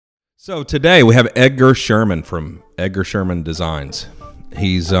So today we have Edgar Sherman from Edgar Sherman Designs.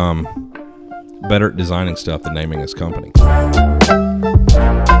 He's better at designing stuff than naming his company.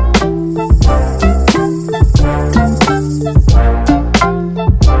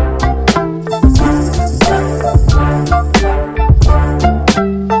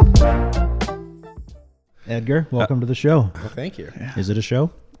 Edgar, welcome to the show. Well, thank you. Is it a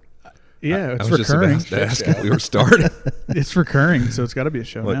show? Yeah, it's I was recurring. just about to ask if we were starting. It's recurring, so it's got to be a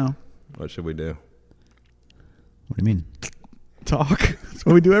show now. What should we do? What do you mean? Talk. That's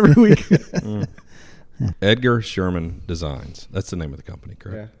what we do every week. Edgar Sherman Designs. That's the name of the company,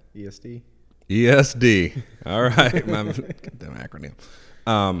 correct? Yeah, ESD. ESD. All right. My goddamn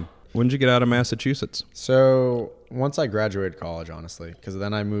acronym. When did you get out of Massachusetts? So once I graduated college, honestly, because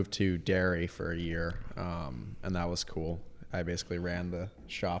then I moved to Derry for a year, and that was cool. I basically ran the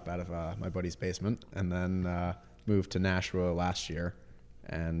shop out of my buddy's basement, and then moved to Nashua last year,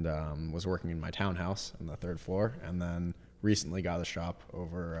 and was working in my townhouse on the third floor, and then recently got a shop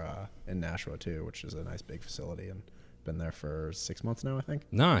over in Nashua too, which is a nice big facility, and been there for 6 months now, I think.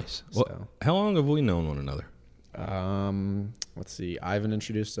 Nice. Well, So- how long have we known one another? Let's see. Ivan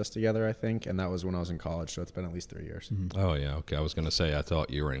introduced us together, I think, and that was when I was in college, so it's been at least 3 years. Oh, yeah. Okay. I was going to say, I thought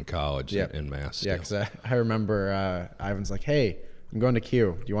you were in college Yeah. in Mass. Yeah, still. because I remember Ivan's like, "Hey, I'm going to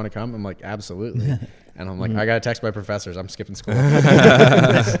Q. Do you want to come?" I'm like, "Absolutely." And I'm like, "I got to text my professors. I'm skipping school."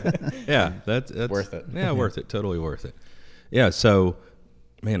 Yeah, that's Worth it. Yeah, worth it. Totally worth it. Yeah. So,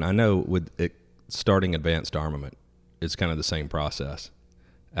 man, I know with it starting advanced armament, it's kind of the same process.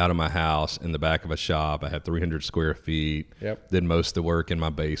 Out of my house, in the back of a shop, I had 300 square feet. Yep. Did most of the work in my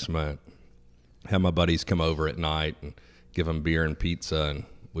basement. Had my buddies come over at night and give them beer and pizza, and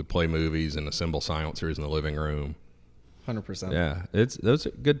we'd play movies and assemble silencers in the living room. 100%. Yeah, those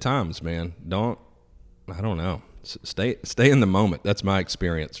are good times, man. I don't know. Stay in the moment. That's my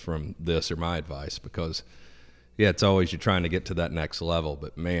experience from this, or my advice, because yeah, it's always you're trying to get to that next level.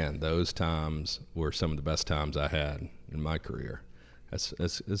 But man, those times were some of the best times I had in my career.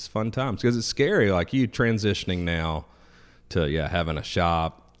 It's fun times because it's scary. Like you transitioning now to having a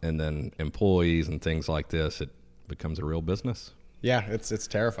shop and then employees and things like this, it becomes a real business. Yeah, it's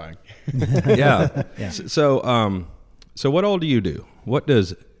terrifying. Yeah. So what all do you do? What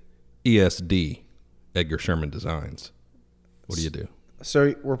does ESD, Edgar Sherman Designs? What do you do?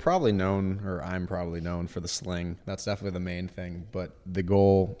 So we're probably known, or I'm probably known for the sling. That's definitely the main thing. But the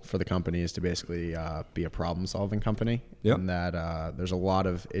goal for the company is to basically be a problem-solving company. Yep. And that there's a lot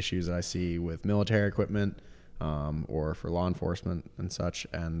of issues that I see with military equipment or for law enforcement and such.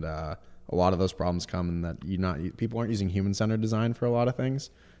 And a lot of those problems come in that people aren't using human-centered design for a lot of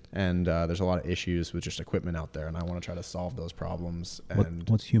things. And there's a lot of issues with just equipment out there. And I want to try to solve those problems. And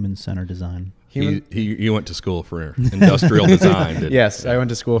What's human-centered design? He went to school for industrial design. Didn't Yes, I went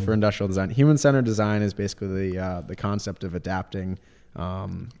to school for industrial design. Human-centered design is basically the concept of adapting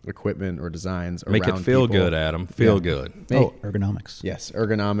equipment or designs Make around it feel people. good, Adam. Feel good. Ergonomics. Yes,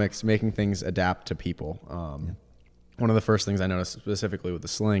 ergonomics, making things adapt to people. One of the first things I noticed specifically with the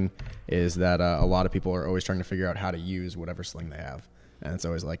sling is that a lot of people are always trying to figure out how to use whatever sling they have. And it's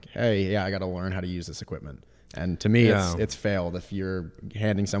always like, hey, I got to learn how to use this equipment. And to me, it's failed. If you're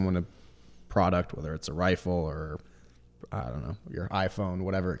handing someone a product, whether it's a rifle or, I don't know, your iPhone,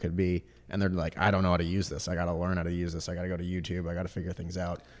 whatever it could be, and they're like, I don't know how to use this. I got to learn how to use this. I got to go to YouTube. I got to figure things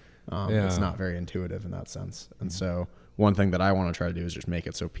out. It's not very intuitive in that sense. And so one thing that I want to try to do is just make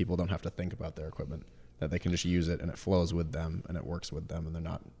it so people don't have to think about their equipment, that they can just use it and it flows with them and it works with them and they're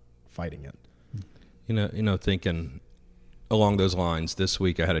not fighting it. You know, thinking along those lines, this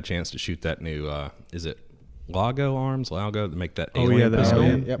week I had a chance to shoot that new, is it Lago Arms? Lago, to make that alien pistol?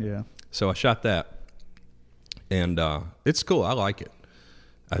 alien. Yep. Yeah. So I shot that, and it's cool. I like it.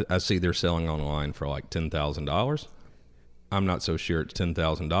 I see they're selling online for like $10,000. I'm not so sure it's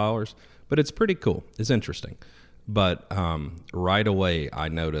 $10,000, but it's pretty cool. It's interesting. But right away, I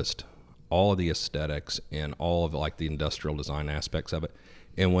noticed all of the aesthetics and all of like the industrial design aspects of it.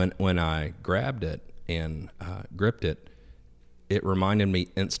 And when I grabbed it and gripped it, it reminded me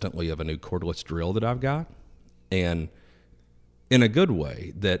instantly of a new cordless drill that I've got, and in a good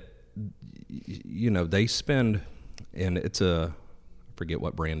way. That they spend, and it's I forget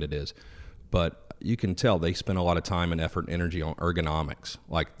what brand it is, but you can tell they spend a lot of time and effort and energy on ergonomics,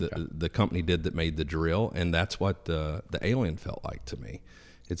 like the company did that made the drill, and that's what the alien felt like to me.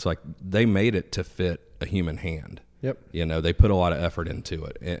 It's like they made it to fit a human hand. Yep. They put a lot of effort into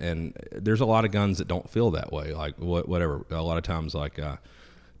it, and there's a lot of guns that don't feel that way. Like whatever, a lot of times like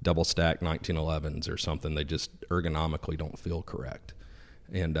double stack 1911s or something, they just ergonomically don't feel correct.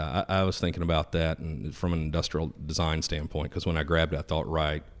 And I was thinking about that, and from an industrial design standpoint, because when I grabbed it, I thought,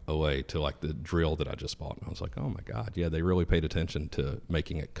 right, away to like the drill that I just bought. And I was like, oh my God, yeah, they really paid attention to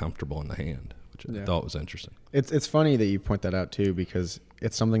making it comfortable in the hand, which I thought was interesting. It's funny that you point that out too, because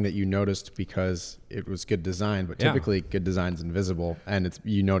it's something that you noticed because it was good design, but typically good design's invisible, and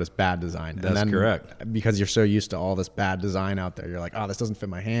you notice bad design. That's and then correct. Because you're so used to all this bad design out there, you're like, oh, this doesn't fit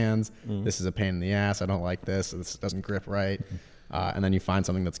my hands. This is a pain in the ass. I don't like this. This doesn't grip right. And then you find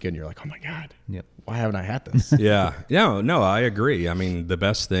something that's good, and you're like, oh my God, why haven't I had this? Yeah. No, I agree. I mean, the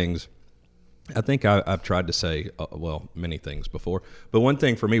best things, I think I've tried to say, many things before, but one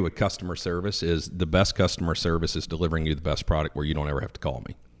thing for me with customer service is the best customer service is delivering you the best product where you don't ever have to call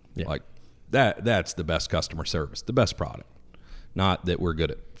me. Yeah. Like that's the best customer service, the best product, not that we're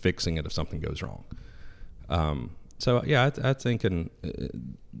good at fixing it if something goes wrong. So yeah, I think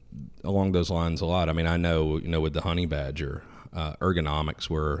along those lines a lot. I mean, I know, with the Honey Badger, ergonomics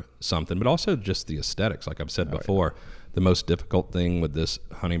were something, but also just the aesthetics. Like I've said before, the most difficult thing with this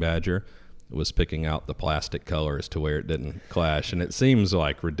Honey Badger was picking out the plastic colors to where it didn't clash. And it seems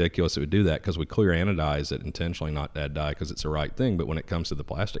like ridiculous it would do that because we clear anodize it intentionally, not add dye, because it's the right thing. But when it comes to the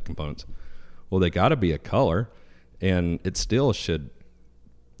plastic components, well, they got to be a color, and it still should,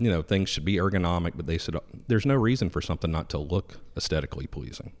 things should be ergonomic, but there's no reason for something not to look aesthetically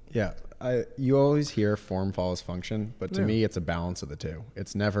pleasing. Yeah. You always hear form follows function, but to me, it's a balance of the two.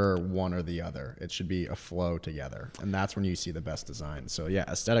 It's never one or the other. It should be a flow together. And that's when you see the best design. So yeah,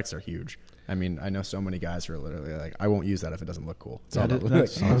 aesthetics are huge. I mean, I know so many guys who are literally like, I won't use that if it doesn't look cool. I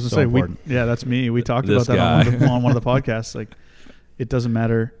was going to say, that's me. We talked about that on one of the podcasts. Like, it doesn't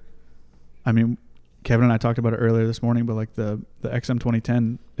matter. I mean, Kevin and I talked about it earlier this morning, but like the XM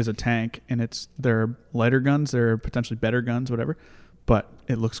 2010 is a tank, and they're lighter guns, they're potentially better guns, whatever. But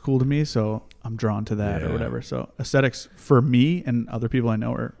it looks cool to me, so I'm drawn to that or whatever. So aesthetics for me and other people I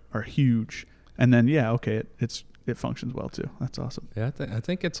know are huge. And then it functions well too. That's awesome. Yeah, I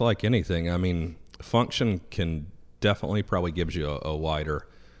think it's like anything. I mean, function can definitely probably gives you a wider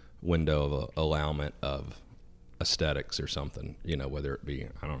window of allowment of aesthetics or something. Whether it be,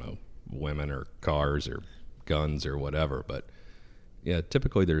 I don't know, women or cars or guns or whatever. But yeah,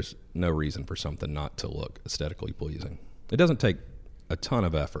 typically there's no reason for something not to look aesthetically pleasing. It doesn't take a ton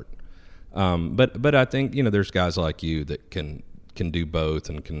of effort. But I think, there's guys like you that can do both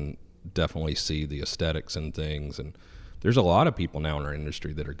and can definitely see the aesthetics and things. And there's a lot of people now in our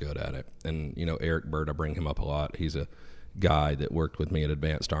industry that are good at it. And, Eric Bird, I bring him up a lot. He's a guy that worked with me at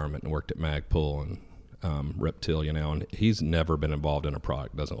Advanced Armament and worked at Magpul and Reptilia now. And he's never been involved in a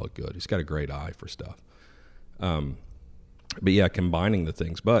product that doesn't look good. He's got a great eye for stuff. But yeah, combining the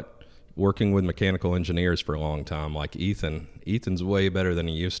things. But working with mechanical engineers for a long time, like Ethan's way better than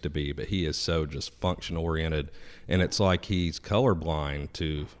he used to be, but he is so just function oriented, and it's like he's colorblind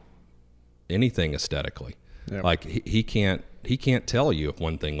to anything aesthetically. Yep. Like he can't tell you if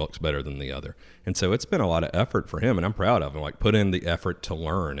one thing looks better than the other. And so it's been a lot of effort for him, and I'm proud of him. Like, put in the effort to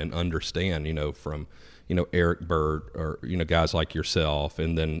learn and understand, from Eric Bird or guys like yourself,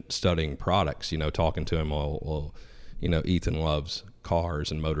 and then studying products, talking to him. Well, Ethan loves cars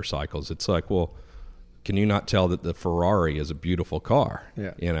and motorcycles. It's like, well, can you not tell that the Ferrari is a beautiful car?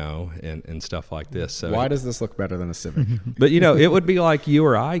 Yeah. And stuff like this. So why does this look better than a Civic? But it would be like you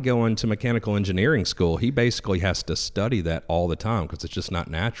or I going to mechanical engineering school. He basically has to study that all the time because it's just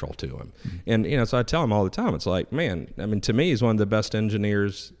not natural to him. And so I tell him all the time, it's like, man, I mean, to me, he's one of the best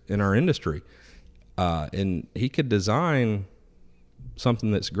engineers in our industry, and he could design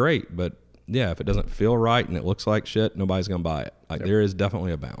something that's great, but yeah, if it doesn't feel right and it looks like shit, nobody's going to buy it. Like, there is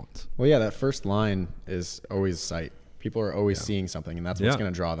definitely a balance. Well, yeah, that first line is always sight. People are always seeing something, and that's what's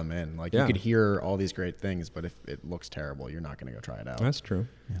going to draw them in. Like, you could hear all these great things, but if it looks terrible, you're not going to go try it out. That's true.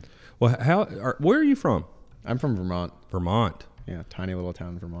 Yeah. Well, where are you from? I'm from Vermont. Vermont. Yeah, tiny little town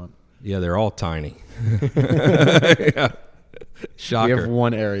in Vermont. Yeah, they're all tiny. Yeah. Shocker. We have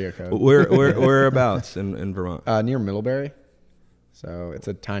one area code. Whereabouts in Vermont? Near Middlebury. So it's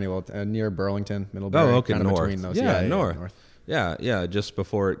a tiny little near Burlington, Middlebury. Oh, okay, kind north. Of between those. Yeah, north. Yeah. Just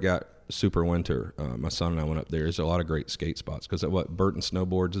before it got super winter, my son and I went up there. There's a lot of great skate spots because Burton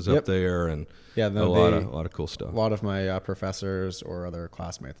Snowboards is up there, and a lot of cool stuff. A lot of my professors or other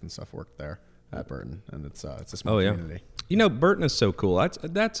classmates and stuff worked there at Burton, and it's a small community. Burton is so cool.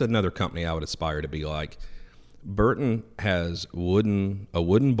 That's another company I would aspire to be like. Burton has a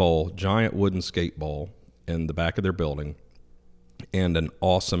wooden bowl, giant wooden skate bowl in the back of their building, and an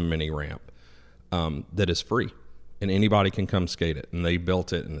awesome mini ramp that is free, and anybody can come skate it. And they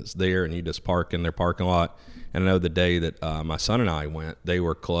built it, and it's there, and you just park in their parking lot. And I know the day that my son and I went, they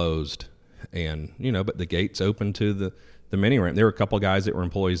were closed, and but the gates open to the mini ramp. There were a couple of guys that were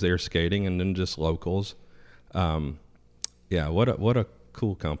employees there skating, and then just locals. What a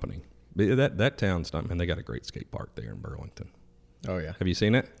cool company. But that town's not, man, they got a great skate park there in Burlington. Oh yeah. Have you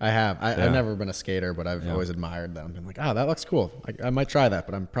seen it? I have. Yeah. I've never been a skater, but I've always admired them. I'm like, oh, that looks cool. I might try that,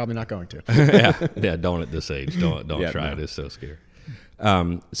 but I'm probably not going to. yeah. Don't at this age. Don't try it. It's so scary.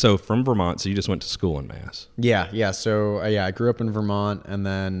 So from Vermont, so you just went to school in Mass. Yeah. So I grew up in Vermont, and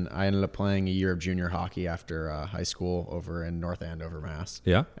then I ended up playing a year of junior hockey after high school over in North Andover, Mass.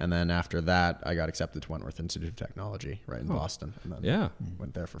 Yeah. And then after that, I got accepted to Wentworth Institute of Technology right in Boston, and then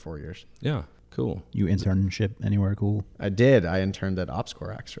went there for 4 years. Yeah. Cool. You internship anywhere cool? I did. I interned at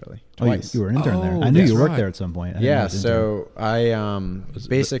OpsCore actually twice. You were an intern there. I knew you worked there at some point. Yeah. So I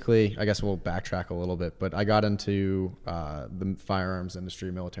basically, I guess we'll backtrack a little bit, but I got into the firearms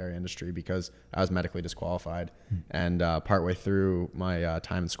industry, military industry, because I was medically disqualified, and partway through my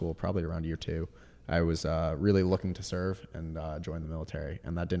time in school, probably around year 2, I was really looking to serve and join the military,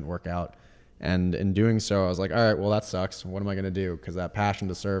 and that didn't work out. And in doing so, I was like, all right, well, that sucks. What am I going to do? Because that passion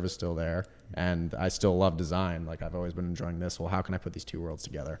to serve is still there, and I still love design. Like, I've always been enjoying this. Well, how can I put these two worlds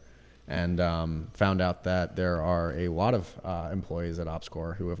together? And found out that there are a lot of employees at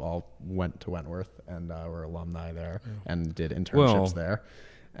OpsCore who have all went to Wentworth and were alumni there and did internships there.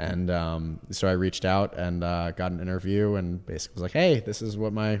 And so I reached out and got an interview and basically was like, hey, this is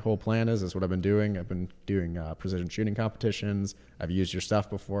what my whole plan is. This is what I've been doing. I've been doing precision shooting competitions. I've used your stuff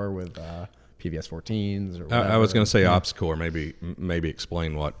before with PVS 14s or whatever. I was going to say OpsCore. Maybe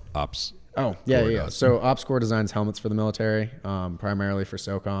explain what Ops. Oh, yeah. So OpsCore designs helmets for the military, primarily for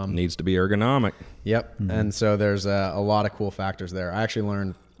SOCOM. Needs to be ergonomic. Yep. Mm-hmm. And so there's a lot of cool factors there. I actually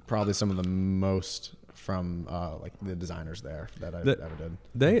learned probably some of the most from like the designers there that I ever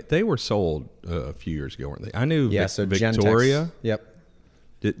did. They were sold a few years ago, weren't they? I knew so Victoria. Gentex, yep.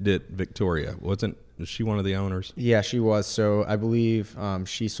 Did Victoria, was she one of the owners? Yeah, she was. So I believe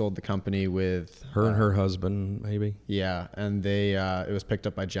she sold the company with her and her husband, maybe. Yeah, and they it was picked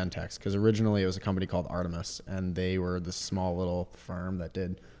up by Gentex, because originally it was a company called Artemis, and they were this small little firm that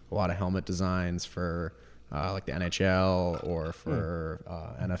did a lot of helmet designs for like the NHL or for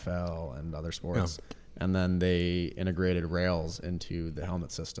NFL and other sports. Yeah. And then they integrated rails into the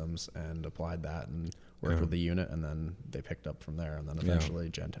helmet systems and applied that and worked with the unit, and then they picked up from there, and then eventually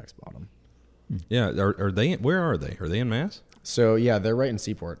Gentex bought them. Yeah, are they? Where are they? Are they in Mass? So yeah, they're right in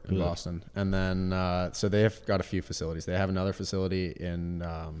Seaport in Boston, and then so they have got a few facilities. They have another facility in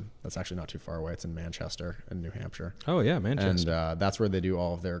that's actually not too far away. It's in Manchester, in New Hampshire. Oh yeah, Manchester. And that's where they do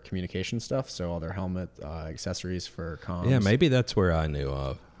all of their communication stuff. So all their helmet accessories for comms. Yeah, maybe that's where I knew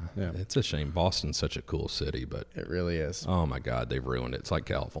of. Yeah. It's a shame. Boston's such a cool city, but it really is. Oh my God, they've ruined it. It's like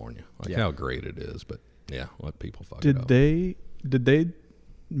California. Like how great it is, but yeah, let people fuck it up. Did they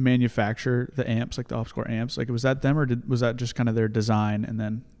manufacture the amps, like the OpsCore amps? Like, was that them, or was that just kind of their design? And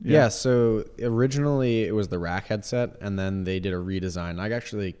then so originally it was the rack headset, and then they did a redesign. I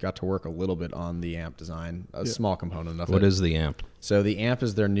actually got to work a little bit on the amp design, a small component of it. What is the amp? So the amp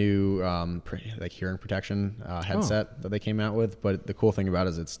is their new like hearing protection headset that they came out with. But the cool thing about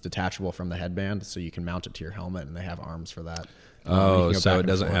it is it's detachable from the headband, so you can mount it to your helmet, and they have arms for that. So it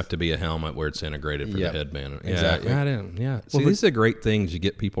doesn't have to be a helmet where it's integrated for the headband. Yeah, exactly. See, these are the great things you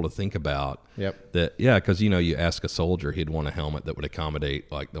get people to think about. Yep. That because you ask a soldier, he'd want a helmet that would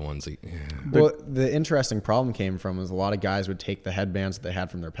accommodate like the ones. Well, the interesting problem came from is a lot of guys would take the headbands that they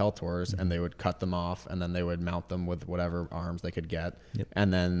had from their Peltors and they would cut them off, and then they would mount them with whatever arms they could get,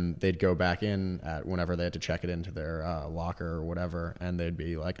 and then they'd go back in at whenever they had to check it into their locker or whatever, and they'd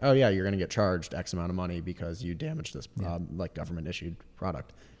be like, "Oh yeah, you're going to get charged X amount of money because you damaged this like government issued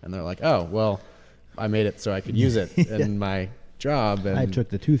product," and they're like, "Oh well, I made it so I could use it in my job, and I took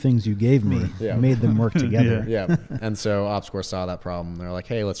the two things you gave me, made them work together." And so OpsCore saw that problem. They're like,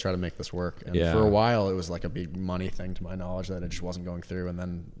 "Hey, let's try to make this work." And for a while, it was like a big money thing, to my knowledge, that it just wasn't going through. And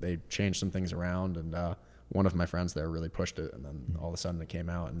then they changed some things around, and one of my friends there really pushed it, and then all of a sudden it came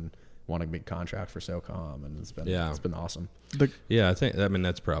out and won a big contract for SOCOM, and it's been awesome. I think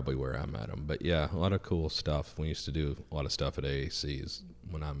that's probably where I met him. But yeah, a lot of cool stuff. We used to do a lot of stuff at AACs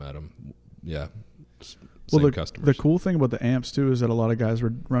when I met him. Yeah. Well, the cool thing about the amps too is that a lot of guys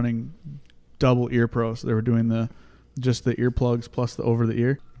were running double ear pros. So they were doing just the earplugs plus the over the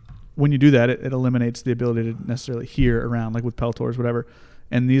ear. When you do that, it eliminates the ability to necessarily hear around, like with Peltors, whatever.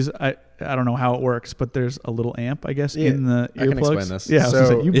 And these, I don't know how it works, but there's a little amp, I guess, in the earplugs. I can explain this. Yeah,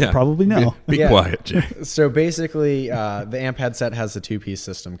 so, you probably know. Be quiet, Jay. So basically, the amp headset has the 2-piece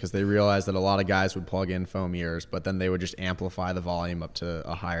system because they realized that a lot of guys would plug in foam ears, but then they would just amplify the volume up to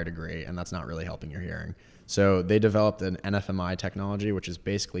a higher degree, and that's not really helping your hearing. So they developed an NFMI technology, which is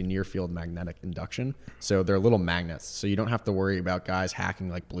basically near field magnetic induction. So they're little magnets. So you don't have to worry about guys hacking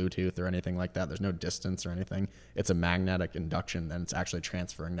like Bluetooth or anything like that. There's no distance or anything. It's a magnetic induction, and it's actually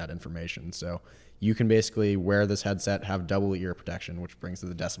transferring that information. So you can basically wear this headset, have double ear protection, which brings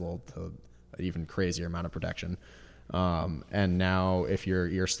the decibel to an even crazier amount of protection. And now if your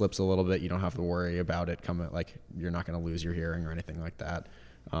ear slips a little bit, you don't have to worry about it coming, like you're not going to lose your hearing or anything like that.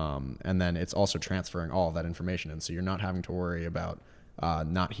 And then it's also transferring all of that information in. So you're not having to worry about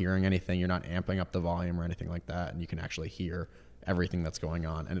not hearing anything. You're not amping up the volume or anything like that. And you can actually hear everything that's going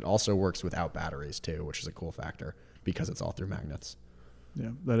on. And it also works without batteries too, which is a cool factor because it's all through magnets. Yeah,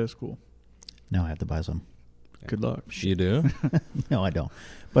 that is cool. Now I have to buy some. Yeah. Good luck. You do? No, I don't.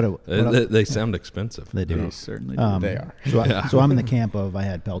 But they sound expensive. They do. They certainly do. They are. So I'm in the camp of I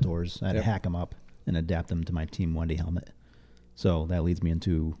had Peltors. I had to hack them up and adapt them to my Team Wendy helmet. So that leads me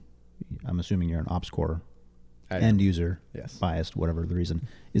into, I'm assuming you're an OpsCore end user, biased, whatever the reason.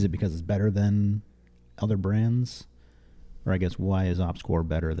 Is it because it's better than other brands? Or I guess why is OpsCore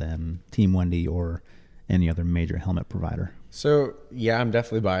better than Team Wendy or any other major helmet provider? So yeah, I'm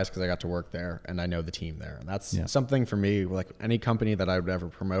definitely biased because I got to work there and I know the team there. And that's something for me, like any company that I would ever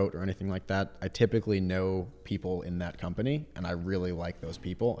promote or anything like that, I typically know people in that company and I really like those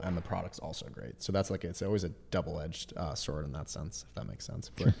people and the product's also great. So that's like, it's always a double-edged sword in that sense, if that makes sense.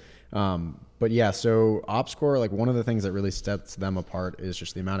 But yeah, so OpsCore, like one of the things that really sets them apart is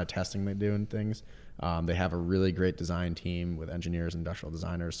just the amount of testing they do and things. They have a really great design team with engineers, industrial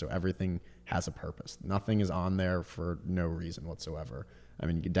designers, so everything has a purpose. Nothing is on there for no reason whatsoever. I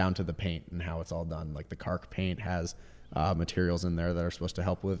mean, you get down to the paint and how it's all done. Like the Kark paint has materials in there that are supposed to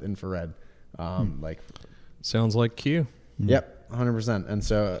help with infrared. Like sounds like Q. Yep, 100%. And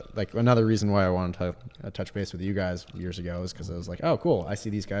so, like, another reason why I wanted to touch base with you guys years ago is because I was like, oh, cool. I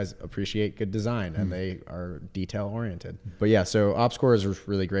see these guys appreciate good design, and they are detail-oriented. But, yeah, so OpsCore is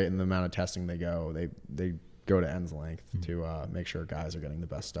really great in the amount of testing they go. They go to end's length to make sure guys are getting the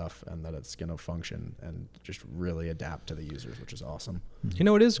best stuff and that it's going to function and just really adapt to the users, which is awesome. You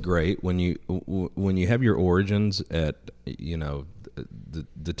know, it is great when you have your origins at, you know,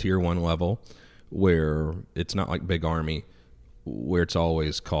 the tier 1 level, where it's not like Big Army, where it's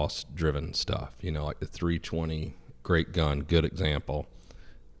always cost-driven stuff. You know, like the 320, great gun, good example.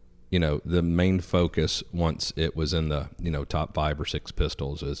 You know, the main focus once it was in the, you know, top 5 or 6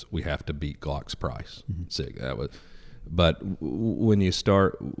 pistols is we have to beat Glock's price. But when you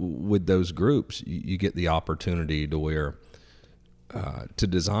start with those groups, you get the opportunity to where to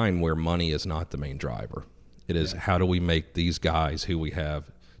design where money is not the main driver. It is how do we make these guys who we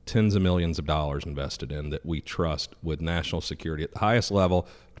have tens of millions of dollars invested in that we trust with national security at the highest level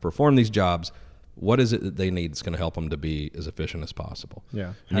to perform these jobs. What is it that they need that's going to help them to be as efficient as possible?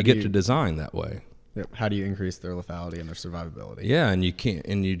 Yeah. And you get to design that way. Yep. How do you increase their lethality and their survivability? Yeah. And you can't,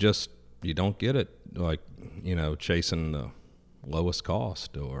 and you don't get it like, you know, chasing the lowest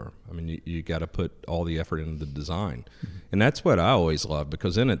cost or, I mean, you got to put all the effort into the design. And that's what I always love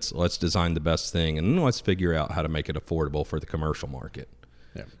because then it's, let's design the best thing and then let's figure out how to make it affordable for the commercial market.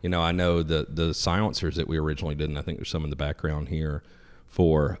 Yeah. You know, I know the silencers that we originally did, and I think there's some in the background here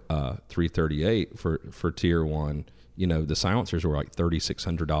for 338 for tier 1. You know, the silencers were like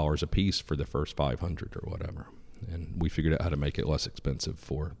 $3,600 a piece for the first 500 or whatever, and we figured out how to make it less expensive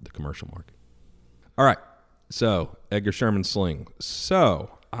for the commercial market. All right, so Edgar Sherman sling.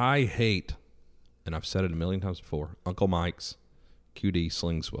 So I hate, and I've said it a million times before, Uncle Mike's QD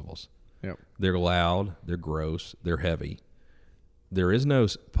sling swivels. Yep. They're loud, they're gross, they're heavy. There is no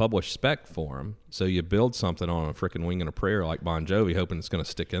published spec for them, so you build something on a freaking wing and a prayer like Bon Jovi, hoping it's going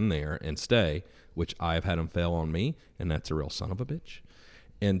to stick in there and stay, which I've had them fail on me, and that's a real son of a bitch.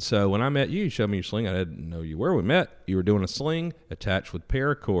 And so when I met you showed me your sling. I didn't know you were. We met. You were doing a sling attached with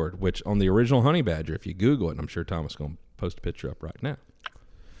paracord, which on the original Honey Badger, if you Google it, and I'm sure Thomas is going to post a picture up right now,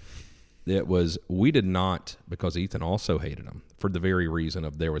 it was, we did not, because Ethan also hated them, for the very reason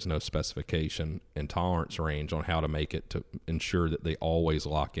of there was no specification and tolerance range on how to make it to ensure that they always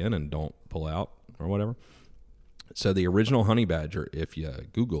lock in and don't pull out or whatever. So the original Honey Badger, if you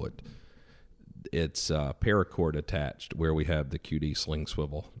Google it, it's paracord attached where we have the QD sling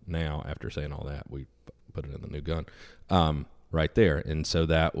swivel. Now, after saying all that, we put it in the new gun right there. And so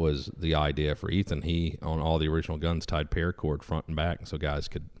that was the idea for Ethan. He, on all the original guns, tied paracord front and back so guys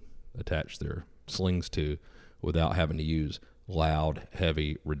could attach their slings to without having to use loud,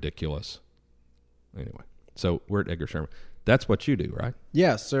 heavy, ridiculous. Anyway, so we're at Edgar Sherman. That's what you do, right?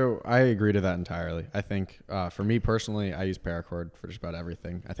 Yeah, so I agree to that entirely. I think for me personally, I use paracord for just about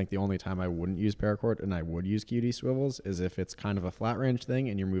everything. I think the only time I wouldn't use paracord and I would use QD swivels is if it's kind of a flat range thing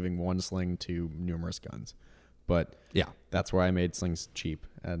and you're moving one sling to numerous guns. But yeah, that's why I made slings cheap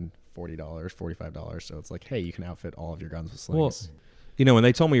and $40, $45. So it's like, hey, you can outfit all of your guns with slings. Well, when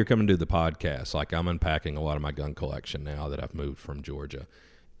they told me you're coming to do the podcast, like I'm unpacking a lot of my gun collection now that I've moved from Georgia.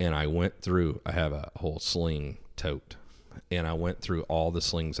 And I went through, I have a whole sling tote. And I went through all the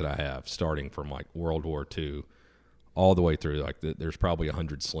slings that I have, starting from like World War II all the way through. Like there's probably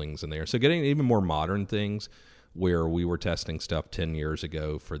 100 slings in there. So getting even more modern things where we were testing stuff 10 years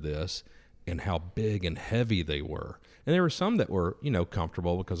ago for this and how big and heavy they were. And there were some that were,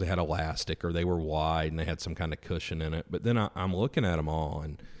 comfortable because they had elastic or they were wide and they had some kind of cushion in it. But then I'm looking at them all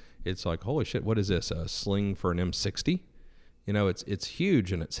and it's like, holy shit, what is this? A sling for an M60? It's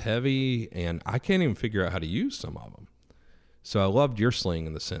huge and it's heavy and I can't even figure out how to use some of them. So I loved your sling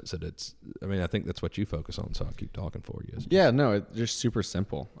in the sense that I think that's what you focus on, so I'll keep talking for you. Yeah, no, it's just super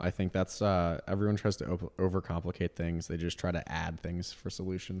simple. I think that's, everyone tries to overcomplicate things. They just try to add things for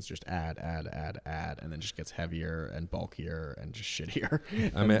solutions, just add, and then just gets heavier and bulkier and just shittier.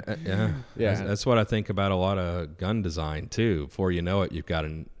 I mean, yeah. That's what I think about a lot of gun design, too. Before you know it, you've got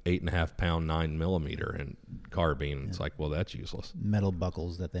an 8.5 pound 9mm and carbine. It's like, well, that's useless. Metal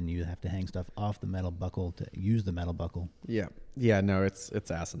buckles that then you have to hang stuff off the metal buckle to use the metal buckle. Yeah, no, it's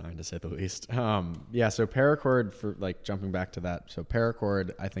asinine to say the least. So paracord, for like jumping back to that. So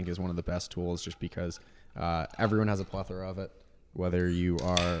paracord, I think, is one of the best tools just because everyone has a plethora of it. Whether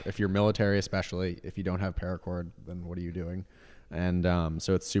if you're military, especially if you don't have paracord, then what are you doing? And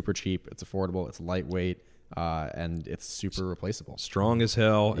so it's super cheap, it's affordable, it's lightweight. And it's super replaceable. Strong as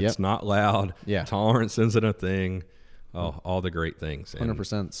hell. Yep. It's not loud. Yeah. Tolerance isn't a thing. Oh, all the great things.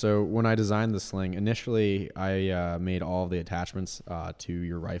 100%. So when I designed the sling, initially I made all of the attachments to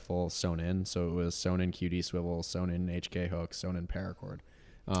your rifle sewn in. So it was sewn in QD swivel, sewn in HK hook, sewn in paracord.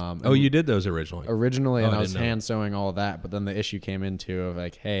 You did those originally? Originally, and I was hand sewing all of that. But then the issue came into of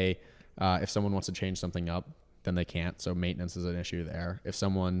like, hey, if someone wants to change something up, then they can't. So maintenance is an issue there. If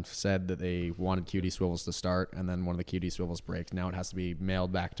someone said that they wanted QD swivels to start and then one of the QD swivels breaks, now it has to be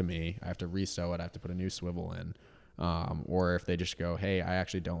mailed back to me. I have to resew it. I have to put a new swivel in. Or if they just go, hey, I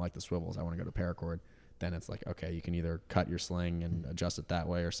actually don't like the swivels, I want to go to paracord, then it's like, okay, you can either cut your sling and adjust it that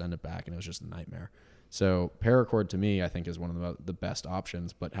way or send it back. And it was just a nightmare. So paracord to me, I think, is one of the best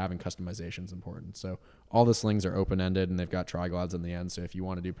options, but having customization is important. So all the slings are open-ended and they've got tri-glides in the end. So if you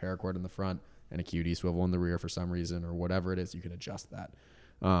want to do paracord in the front and a QD swivel in the rear for some reason or whatever it is, you can adjust that.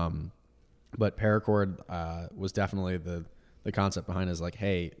 But paracord was definitely the concept behind it is like,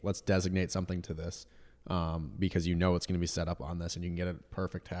 hey, let's designate something to this because it's going to be set up on this and you can get it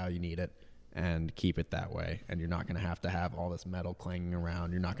perfect how you need it and keep it that way. And you're not going to have all this metal clanging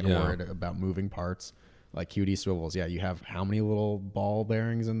around. You're not going to worry about moving parts. Like QD swivels, you have how many little ball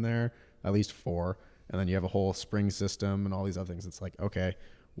bearings in there? At least 4. And then you have a whole spring system and all these other things. It's like, okay,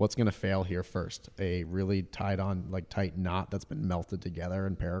 what's going to fail here first? A really tight knot that's been melted together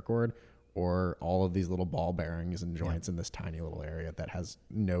in paracord, or all of these little ball bearings and joints in this tiny little area that has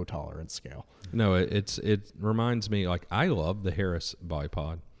no tolerance scale? No, it reminds me, like, I love the Harris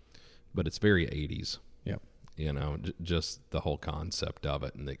bipod, but it's very 80s. Yep. Just the whole concept of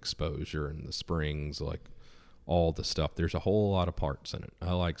it and the exposure and the springs, like all the stuff. There's a whole lot of parts in it.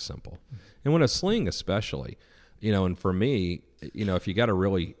 I like simple. And when a sling especially, and for me, if you got a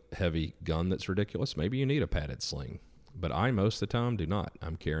really heavy gun that's ridiculous, maybe you need a padded sling. But I, most of the time, do not.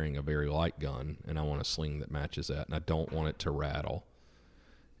 I'm carrying a very light gun, and I want a sling that matches that, and I don't want it to rattle.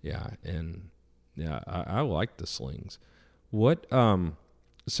 Yeah, and I like the slings. What?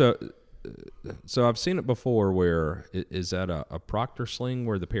 So I've seen it before. Where is that a Proctor sling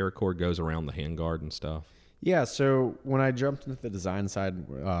where the paracord goes around the handguard and stuff? Yeah, so when I jumped into the design side,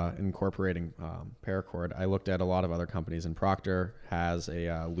 incorporating paracord, I looked at a lot of other companies, and Proctor has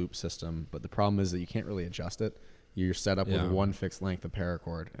a loop system, but the problem is that you can't really adjust it. You're set up with one fixed length of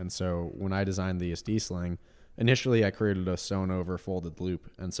paracord. And so when I designed the SD sling, initially I created a sewn over folded loop,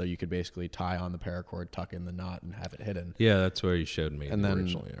 and so you could basically tie on the paracord, tuck in the knot, and have it hidden. Yeah, that's where you showed me and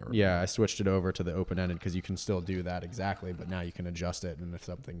originally. I switched it over to the open-ended because you can still do that exactly, but now you can adjust it, and if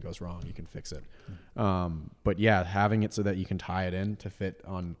something goes wrong, you can fix it. But yeah, having it so that you can tie it in to fit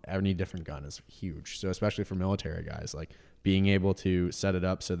on any different gun is huge. So especially for military guys, like being able to set it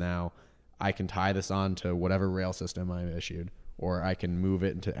up so now I can tie this on to whatever rail system I'm issued, or I can move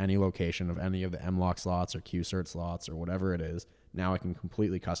it into any location of any of the M-Lock slots or Q-Cert slots or whatever it is. Now I can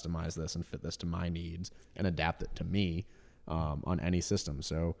completely customize this and fit this to my needs and adapt it to me. on any system.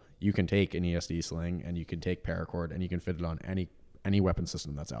 So you can take an ESD sling and you can take paracord and you can fit it on any weapon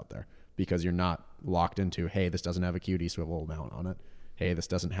system that's out there, because you're not locked into, hey, this doesn't have a QD swivel mount on it. Hey, this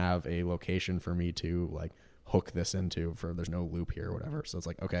doesn't have a location for me to like hook this into, for there's no loop here or whatever. So it's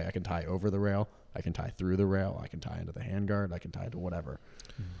like, okay, I can tie over the rail, I can tie through the rail, I can tie into the handguard, I can tie into whatever.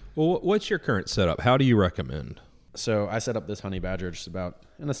 Well, what's your current setup? How do you recommend? So I set up this Honey Badger just about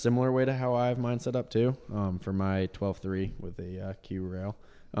in a similar way to how I have mine set up too, for my 12.3 with a Q rail.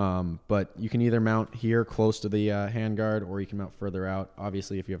 But you can either mount here close to the handguard, or you can mount further out.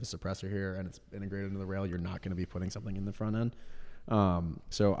 Obviously, if you have a suppressor here and it's integrated into the rail, you're not going to be putting something in the front end.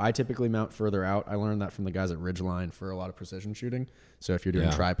 So I typically mount further out. I learned that from the guys at Ridgeline for a lot of precision shooting. So if you're doing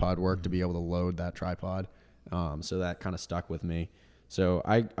tripod work, to be able to load that tripod. So that kind of stuck with me. So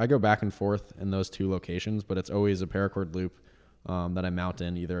I go back and forth in those two locations, but it's always a paracord loop that I mount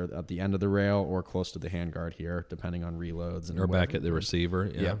in either at the end of the rail or close to the handguard here, depending on reloads. And or back at the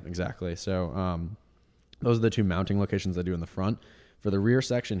receiver. Yeah, exactly. So those are the two mounting locations I do in the front. For the rear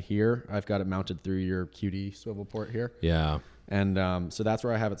section here, I've got it mounted through your QD swivel port here. Yeah. And so that's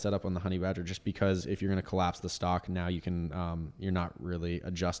where I have it set up on the Honey Badger, just because if you're going to collapse the stock, now you can, you're not really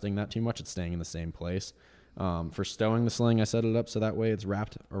adjusting that too much. It's staying in the same place. For stowing the sling, I set it up so that way it's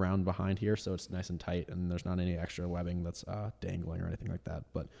wrapped around behind here, so it's nice and tight and there's not any extra webbing that's dangling or anything like that.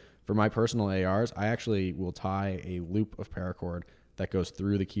 But for my personal ARs, I actually will tie a loop of paracord that goes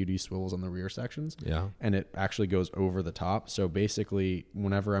through the QD swivels on the rear sections. Yeah. And it actually goes over the top. So basically,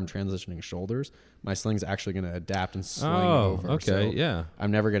 whenever I'm transitioning shoulders, my sling's actually going to adapt and sling over. Okay, so yeah. I'm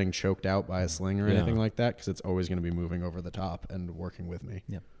never getting choked out by a sling or anything like that, because it's always going to be moving over the top and working with me.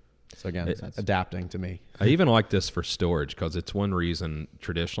 Yep. So again, it's adapting to me. I even like this for storage, because it's one reason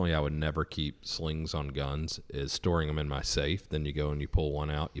traditionally I would never keep slings on guns, is storing them in my safe. Then you go and you pull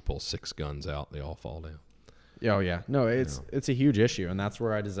one out, you pull 6 guns out, they all fall down. Oh yeah, no, it's a huge issue, and that's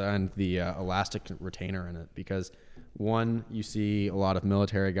where I designed the elastic retainer in it, because one, you see a lot of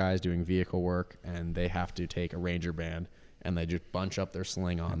military guys doing vehicle work, and they have to take a Ranger band and they just bunch up their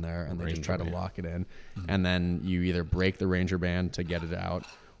sling on there and they just try to lock it in, and then you either break the Ranger band to get it out,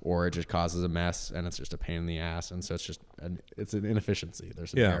 or it just causes a mess and it's just a pain in the ass, and so it's just it's an inefficiency.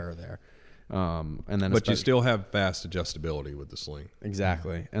 There's an error there. And then, but you still have fast adjustability with the sling.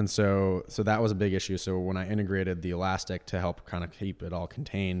 Exactly. And so that was a big issue. So when I integrated the elastic to help kind of keep it all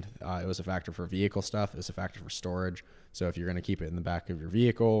contained, it was a factor for vehicle stuff. It was a factor for storage. So if you're going to keep it in the back of your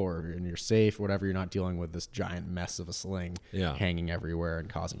vehicle or in your safe, whatever, you're not dealing with this giant mess of a sling hanging everywhere and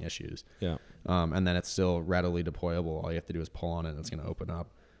causing issues. Yeah. And then it's still readily deployable. All you have to do is pull on it and it's going to open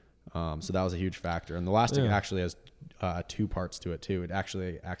up. So that was a huge factor. And the elastic actually has 2 parts to it too. It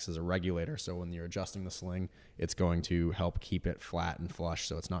actually acts as a regulator. So when you're adjusting the sling, it's going to help keep it flat and flush,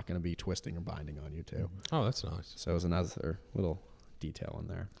 so it's not going to be twisting or binding on you too. Oh, that's nice. So it was another little detail in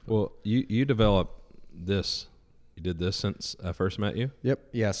there. Well, you developed this. You did this since I first met you? Yep.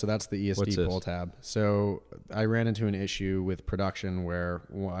 Yeah, so that's the ESD pull tab. So I ran into an issue with production where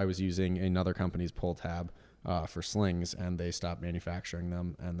I was using another company's pull tab for slings, and they stopped manufacturing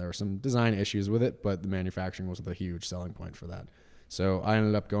them, and there were some design issues with it, but the manufacturing was the huge selling point for that. So I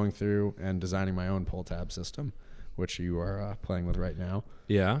ended up going through and designing my own pull tab system, which you are playing with right now.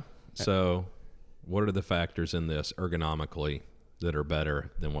 Yeah. So what are the factors in this ergonomically that are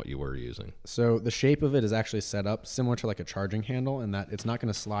better than what you were using? So the shape of it is actually set up similar to like a charging handle, in that it's not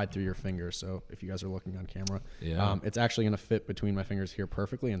going to slide through your fingers. So if you guys are looking on camera, it's actually going to fit between my fingers here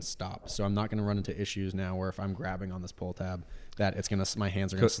perfectly and stop. So I'm not going to run into issues now where if I'm grabbing on this pull tab, that it's going to, my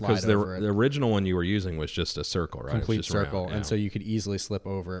hands are going to slide over it. The original one you were using was just a circle, right? Complete circle. Round, and so you could easily slip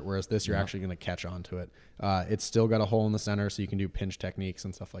over it, whereas this, you're actually going to catch onto it. It's still got a hole in the center, so you can do pinch techniques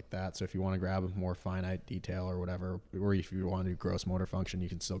and stuff like that. So if you want to grab a more finite detail or whatever, or if you want to do gross motor function, you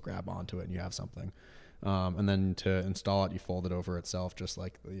can still grab onto it and you have something. And then to install it, you fold it over itself, just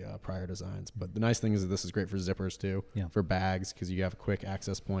like the prior designs. But the nice thing is that this is great for zippers too, for bags, because you have a quick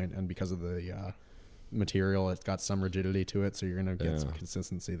access point, and because of the material, it's got some rigidity to it, so you're going to get some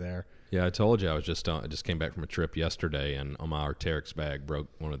consistency there. Yeah, I told you I just came back from a trip yesterday, and on my Arc'teryx bag broke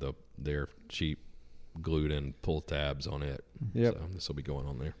one of their cheap glued in pull tabs on it. Yep. So this will be going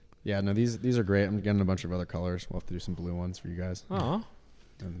on there. Yeah, no, these are great. I'm getting a bunch of other colors. We'll have to do some blue ones for you guys. Oh,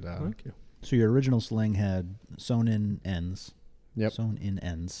 and thank you. So your original sling had sewn-in ends. Yep. Sewn-in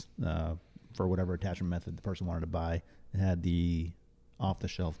ends for whatever attachment method the person wanted to buy. It had the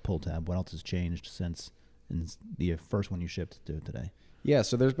off-the-shelf pull tab. What else has changed since the first one you shipped to today? Yeah,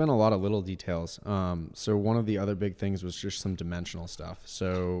 so there's been a lot of little details. So one of the other big things was just some dimensional stuff.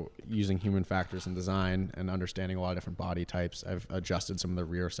 So using human factors in design and understanding a lot of different body types, I've adjusted some of the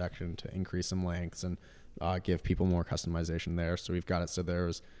rear section to increase some lengths and give people more customization there. So we've got it so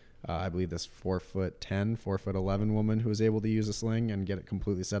there's I believe this 4'10", 4'11" woman who was able to use a sling and get it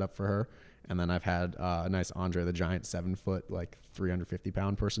completely set up for her. And then I've had a nice Andre the Giant 7 foot, like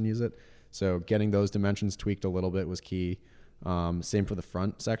 350-pound person use it. So getting those dimensions tweaked a little bit was key. Same for the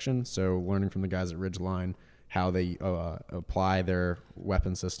front section. So learning from the guys at Ridgeline how they apply their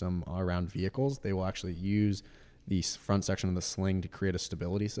weapon system around vehicles. They will actually use the front section of the sling to create a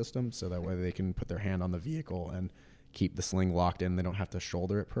stability system, so that way they can put their hand on the vehicle and keep the sling locked in. They don't have to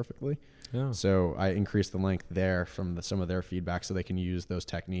shoulder it perfectly. Yeah. So I increased the length there from some of their feedback so they can use those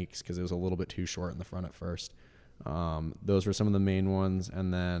techniques, because it was a little bit too short in the front at first. Those were some of the main ones.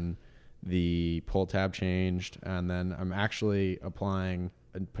 And then the pull tab changed. And then I'm actually applying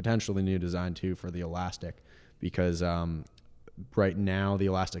a potentially new design too for the elastic, because right now the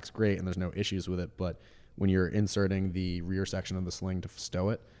elastic's great and there's no issues with it. But when you're inserting the rear section of the sling to stow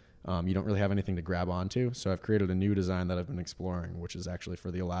it, you don't really have anything to grab onto. So I've created a new design that I've been exploring, which is actually for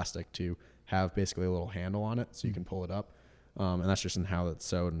the elastic to have basically a little handle on it so you can pull it up. And that's just in how it's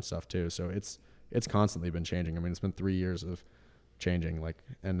sewed and stuff too. So it's constantly been changing. I mean, it's been 3 years of changing,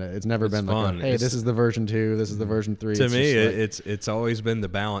 and it's never been fun. Like, hey, this is the version 2, this is the version 3. To me, it's always been the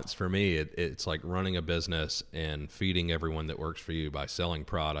balance for me. It's like running a business and feeding everyone that works for you by selling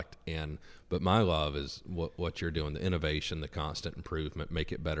product. But my love is what you're doing, the innovation, the constant improvement,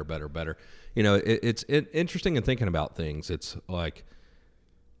 make it better, better, better. It's interesting in thinking about things. It's like,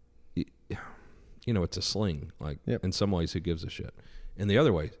 it's a sling. Like, in some ways, who gives a shit? In the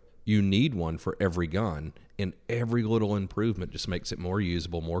other way, you need one for every gun, and every little improvement just makes it more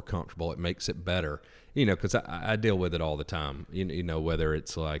usable, more comfortable. It makes it better, because I deal with it all the time. Whether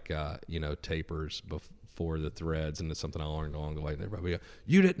it's like, tapers before the threads, and it's something I learned along the way. And everybody go,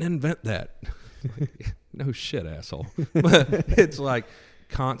 you didn't invent that. No shit, asshole. But it's like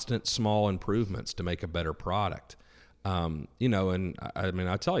constant small improvements to make a better product. And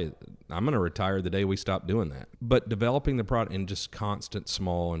I tell you, I'm going to retire the day we stop doing that. But developing the product and just constant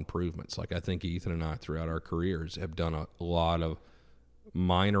small improvements. Like, I think Ethan and I throughout our careers have done a lot of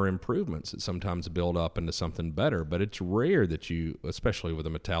minor improvements that sometimes build up into something better. But it's rare that you, especially with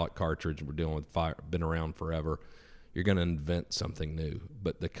a metallic cartridge, we're dealing with fire, been around forever, you're going to invent something new.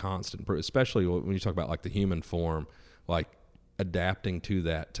 But the constant, especially when you talk about like the human form, like adapting to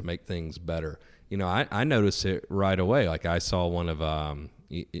that to make things better. I noticed it right away. Like, I saw one of,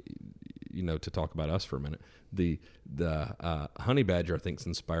 to talk about us for a minute, the Honey Badger, I think, has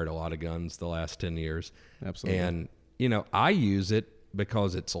inspired a lot of guns the last 10 years. Absolutely. And, I use it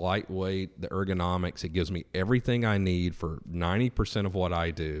because it's lightweight, the ergonomics, it gives me everything I need for 90% of what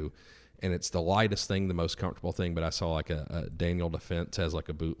I do. And it's the lightest thing, the most comfortable thing. But I saw like a Daniel Defense has like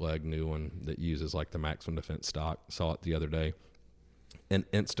a bootleg new one that uses like the Maximum Defense stock. Saw it the other day. And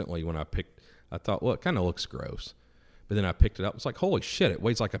instantly when I thought, well, it kind of looks gross. But then I picked it up. It's like, holy shit, it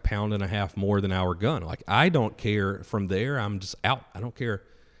weighs like 1.5 pounds more than our gun. Like, I don't care. From there, I'm just out. I don't care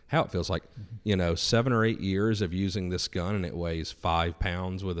how it feels. Like, 7 or 8 years of using this gun, and it weighs 5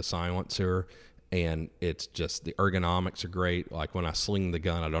 pounds with a silencer. And it's just, the ergonomics are great. Like, when I sling the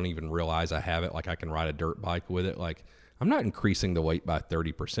gun, I don't even realize I have it. Like, I can ride a dirt bike with it. Like, I'm not increasing the weight by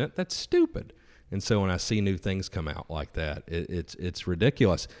 30%. That's stupid. And so when I see new things come out like that, it's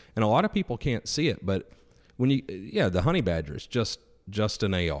ridiculous. And a lot of people can't see it, but when the Honey Badger is just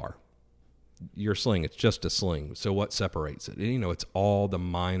an AR. Your sling, it's just a sling. So what separates it? It's all the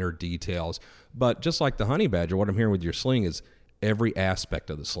minor details. But just like the Honey Badger, what I'm hearing with your sling is every aspect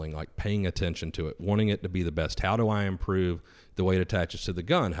of the sling, like paying attention to it, wanting it to be the best. How do I improve the way it attaches to the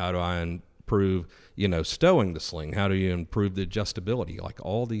gun? How do I improve, stowing the sling? How do you improve the adjustability? Like,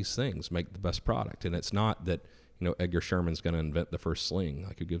 all these things make the best product. And it's not that, Edgar Sherman's going to invent the first sling.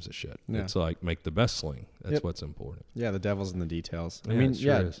 Like, who gives a shit? Yeah. It's like, make the best sling. That's what's important. Yeah, the devil's in the details. I mean, it's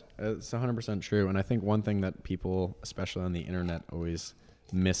 100% true. And I think one thing that people, especially on the internet, always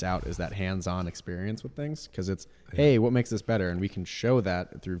miss out is that hands-on experience with things. Because it's, hey, what makes this better? And we can show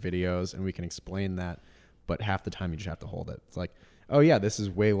that through videos and we can explain that. But half the time you just have to hold it. It's like, oh yeah, this is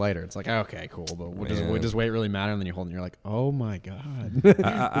way lighter. It's like, okay, cool, but does weight really matter? And then you hold it and you're like, oh my God,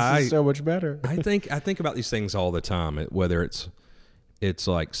 this is so much better. I think about these things all the time, whether it's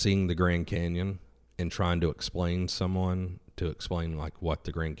like seeing the Grand Canyon and trying to explain like what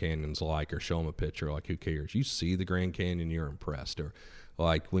the Grand Canyon's like, or show them a picture. Like, who cares? You see the Grand Canyon, you're impressed. Or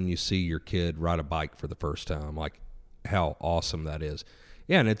like when you see your kid ride a bike for the first time, like how awesome that is.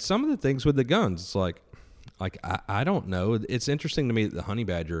 Yeah, and it's some of the things with the guns. It's like I don't know. It's interesting to me that the Honey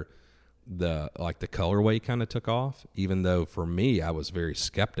Badger, the colorway kind of took off, even though for me I was very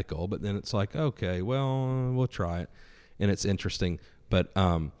skeptical. But then it's like, okay, well, we'll try it, and it's interesting. But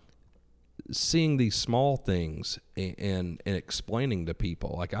seeing these small things and explaining to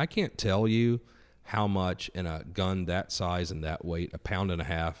people. Like, I can't tell you how much in a gun that size and that weight, 1.5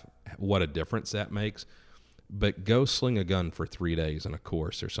 pounds, what a difference that makes. But go sling a gun for 3 days in a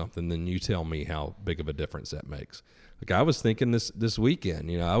course or something, then you tell me how big of a difference that makes. Like, I was thinking this weekend,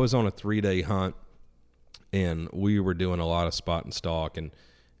 I was on a 3-day hunt, and we were doing a lot of spot and stalk, and,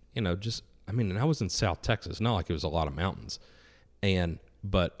 and I was in South Texas, not like it was a lot of mountains.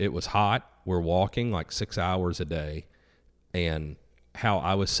 But it was hot. We're walking like 6 hours a day, and how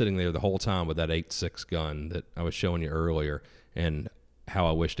I was sitting there the whole time with that 8.6 gun that I was showing you earlier, and how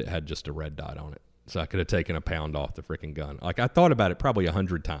I wished it had just a red dot on it, so I could have taken 1 pound off the freaking gun. Like, I thought about it probably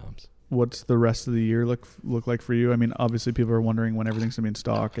 100 times. What's the rest of the year look like for you? I mean, obviously people are wondering when everything's going to be in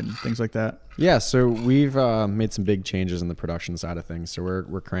stock and things like that. Yeah, so we've made some big changes in the production side of things. So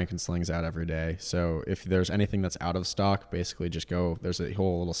we're cranking slings out every day. So if there's anything that's out of stock, basically just go. There's a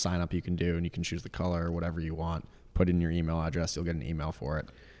whole little sign up you can do, and you can choose the color or whatever you want. Put in your email address. You'll get an email for it.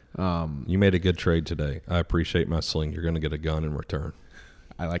 You made a good trade today. I appreciate my sling. You're going to get a gun in return.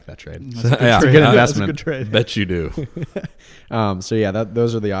 I like that trade. That's a good investment. That's a good trade. Bet you do. So yeah,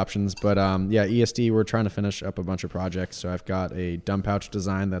 those are the options. But yeah, ESD, we're trying to finish up a bunch of projects. So I've got a dumb pouch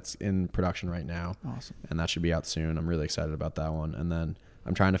design that's in production right now. Awesome. And that should be out soon. I'm really excited about that one. And then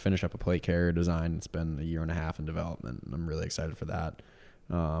I'm trying to finish up a plate carrier design. It's been 1.5 years in development, and I'm really excited for that.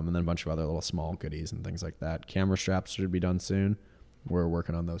 And then a bunch of other little small goodies and things like that. Camera straps should be done soon. We're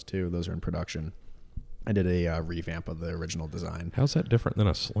working on those too. Those are in production. I did a revamp of the original design. How's that different than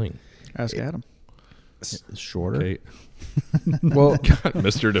a sling? Ask Adam. It's shorter. Okay. Well, God,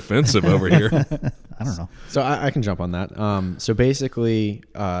 Mr. Defensive over here. I don't know. So I can jump on that. So basically,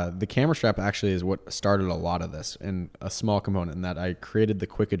 the camera strap actually is what started a lot of this, and a small component in that I created the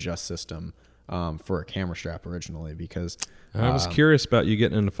quick adjust system for a camera strap originally, because I was curious about you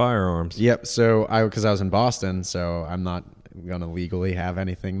getting into firearms. Yep. So because I was in Boston, so I'm not going to legally have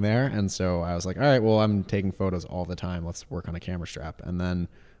anything there. And so I was like, all right, well, I'm taking photos all the time. Let's work on a camera strap. And then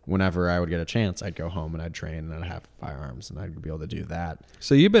whenever I would get a chance, I'd go home and I'd train and I'd have firearms and I'd be able to do that.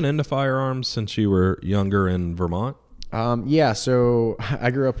 So you've been into firearms since you were younger in Vermont? Yeah, so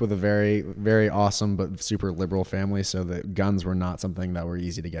I grew up with a very, very awesome but super liberal family, so the guns were not something that were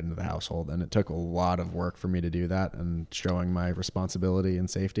easy to get into the household, and it took a lot of work for me to do that and showing my responsibility and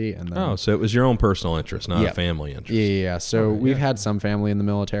safety. And then, so it was your own personal interest, not a family interest. Yeah. So we've had some family in the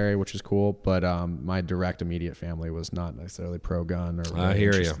military, which is cool, but my direct immediate family was not necessarily pro-gun or really I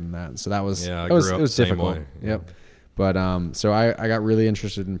hear interested you. in that. So that was it was difficult. Way. Yep. But so I got really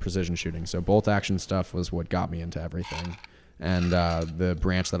interested in precision shooting. So bolt action stuff was what got me into everything. And the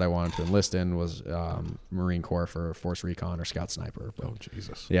branch that I wanted to enlist in was Marine Corps for Force Recon or Scout Sniper. But, oh,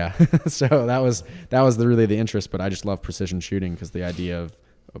 Jesus. Yeah. So that was really the interest. But I just love precision shooting because the idea of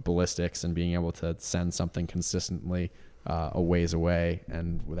ballistics and being able to send something consistently a ways away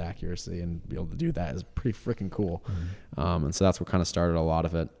and with accuracy and be able to do that is pretty freaking cool. Mm-hmm. And so that's what kind of started a lot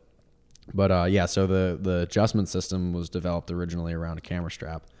of it. But yeah, so the adjustment system was developed originally around a camera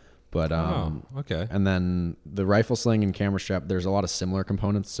strap. But okay. And then the rifle sling and camera strap, there's a lot of similar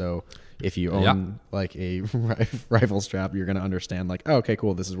components. So if you own like a rifle strap, you're going to understand like, oh, okay,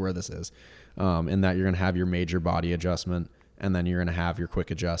 cool, this is where this is. In that you're going to have your major body adjustment, and then you're going to have your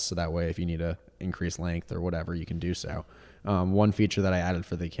quick adjust. So that way, if you need to increase length or whatever, you can do so. One feature that I added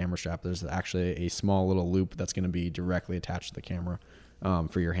for the camera strap, there's actually a small little loop that's going to be directly attached to the camera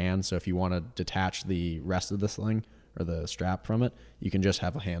for your hand. So if you want to detach the rest of the sling or the strap from it, you can just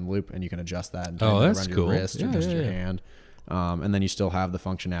have a hand loop and you can adjust that and that's run cool. your wrist or just your hand. And then you still have the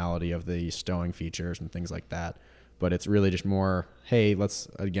functionality of the stowing features and things like that. But it's really just more, hey, let's,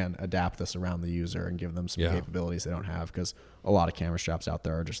 again, adapt this around the user and give them some capabilities they don't have, because a lot of camera straps out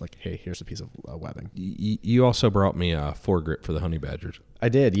there are just like, hey, here's a piece of webbing. You also brought me a foregrip for the honey badgers. I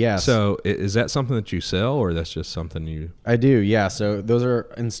did, yes. So is that something that you sell, or that's just something you... I do, yeah. So those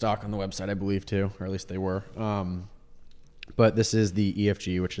are in stock on the website, I believe, too, or at least they were. But this is the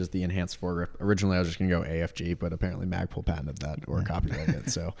EFG, which is the enhanced foregrip. Originally, I was just going to go AFG, but apparently Magpul patented that or copyrighted it.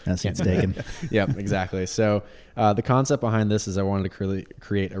 So that's taken. Yep, exactly. So the concept behind this is I wanted to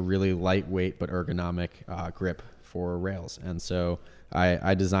create a really lightweight but ergonomic grip for rails. And so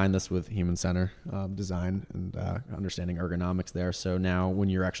I designed this with human center design and understanding ergonomics there. So now when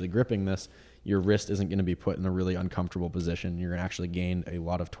you're actually gripping this, your wrist isn't going to be put in a really uncomfortable position. You're going to actually gain a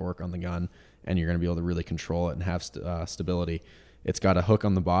lot of torque on the gun, and you're going to be able to really control it and have stability. It's got a hook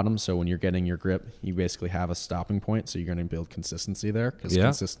on the bottom, so when you're getting your grip, you basically have a stopping point, so you're going to build consistency there, because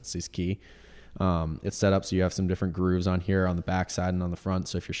consistency is key. It's set up so you have some different grooves on here on the back side and on the front.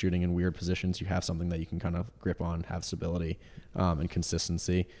 So if you're shooting in weird positions, you have something that you can kind of grip on, have stability and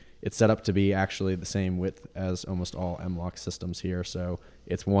consistency. It's set up to be actually the same width as almost all M-LOK systems here. So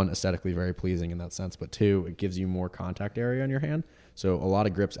it's one, aesthetically very pleasing in that sense, but two, it gives you more contact area on your hand. So a lot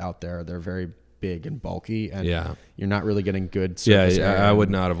of grips out there, they're very big and bulky, and you're not really getting good surface area. I would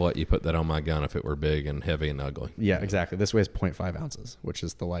not have let you put that on my gun if it were big and heavy and ugly. Yeah, exactly. This weighs 0.5 ounces, which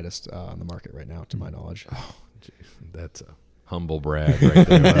is the lightest on the market right now, to my knowledge. Oh, geez, that's a humble brag right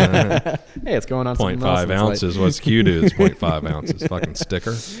there. Hey, it's going on 0.5 ounces. What's Q do? It's 0.5 ounces. Fucking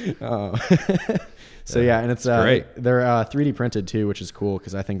sticker. So and it's great. They're 3D printed too, which is cool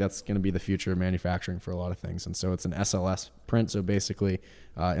because I think that's going to be the future of manufacturing for a lot of things. And so it's an SLS print. So basically,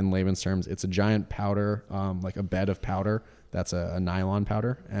 in layman's terms, it's a giant powder, like a bed of powder. That's a nylon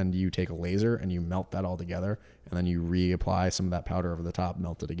powder, and you take a laser and you melt that all together, and then you reapply some of that powder over the top,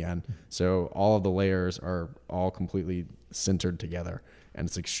 melt it again. So all of the layers are all completely sintered together, and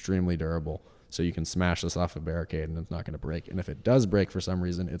it's extremely durable. So you can smash this off a barricade and it's not going to break. And if it does break for some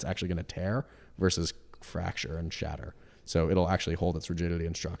reason, it's actually going to tear versus fracture and shatter. So it'll actually hold its rigidity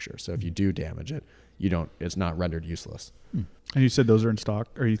and structure. So if you do damage it, it's not rendered useless. And you said those are in stock?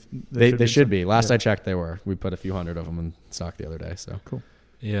 Or they should be. Last I checked, they were. We put a few hundred of them in stock the other day. So cool.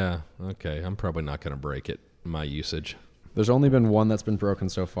 Yeah. Okay. I'm probably not going to break it. My usage. There's only been one that's been broken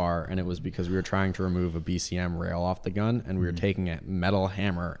so far, and it was because we were trying to remove a BCM rail off the gun, and we were taking a metal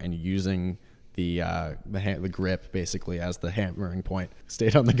hammer and using the grip basically as the hammering point.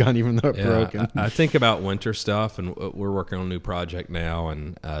 Stayed on the gun even though it broke. I think about winter stuff, and we're working on a new project now,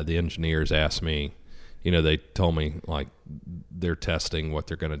 and the engineers asked me, they told me like they're testing what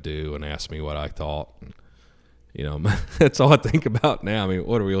they're going to do and asked me what I thought. And, that's all I think about now. I mean,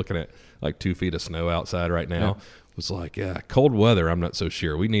 what are we looking at? Like 2 feet of snow outside right now. Yeah. Was like, cold weather, I'm not so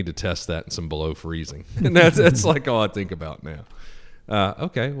sure. We need to test that in some below freezing. And that's like all I think about now.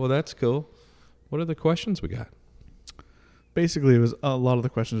 Okay, well, that's cool. What are the questions we got? Basically, it was a lot of the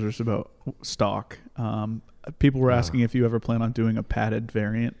questions were just about stock. People were asking if you ever plan on doing a padded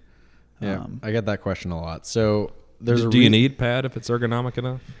variant. Yeah, I get that question a lot. So there's do you need pad if it's ergonomic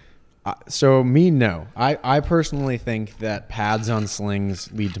enough? So no. I personally think that pads on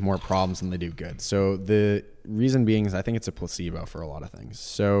slings lead to more problems than they do good. So the reason being is I think it's a placebo for a lot of things.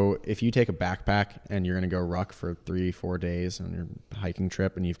 So if you take a backpack and you're going to go ruck for 3-4 days on your hiking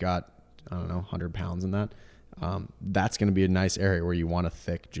trip and you've got, 100 pounds in that, that's going to be a nice area where you want a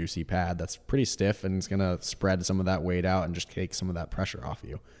thick, juicy pad that's pretty stiff and it's going to spread some of that weight out and just take some of that pressure off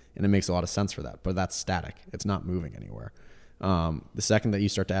you. And it makes a lot of sense for that, but that's static. It's not moving anywhere. The second that you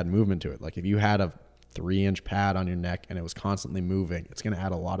start to add movement to it, like if you had a 3-inch pad on your neck and it was constantly moving, it's going to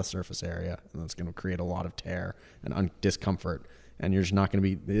add a lot of surface area and it's going to create a lot of tear and discomfort, and it's not going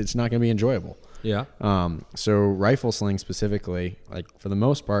to be enjoyable. Yeah. So rifle sling specifically, like for the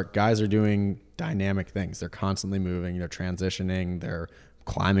most part, guys are doing dynamic things. They're constantly moving, they're transitioning, they're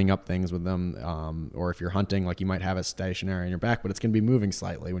climbing up things with them. Or if you're hunting, like you might have it stationary on your back, but it's going to be moving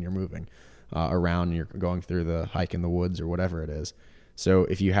slightly when you're moving around and you're going through the hike in the woods or whatever it is. So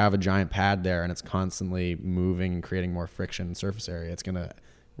if you have a giant pad there and it's constantly moving and creating more friction and surface area, it's going to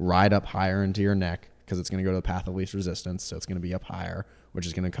ride up higher into your neck because it's going to go to the path of least resistance. So it's going to be up higher, which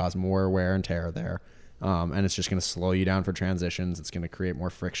is going to cause more wear and tear there. And it's just going to slow you down for transitions. It's going to create more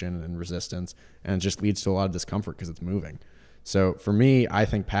friction and resistance, and it just leads to a lot of discomfort because it's moving. So for me, I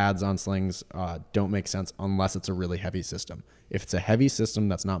think pads on slings don't make sense unless it's a really heavy system. If it's a heavy system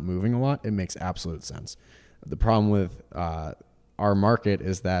that's not moving a lot, it makes absolute sense. The problem with our market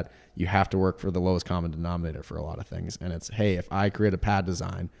is that you have to work for the lowest common denominator for a lot of things. And it's, hey, if I create a pad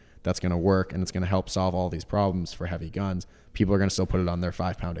design that's going to work and it's going to help solve all these problems for heavy guns, people are going to still put it on their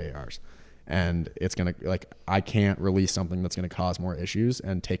 5-pound ARs. And it's going to, like, I can't release something that's going to cause more issues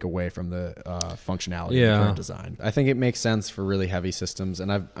and take away from the functionality of the current design. I think it makes sense for really heavy systems.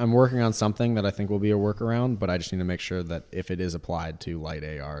 And I'm working on something that I think will be a workaround, but I just need to make sure that if it is applied to light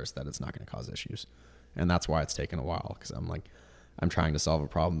ARs, that it's not going to cause issues. And that's why it's taken a while, because I'm trying to solve a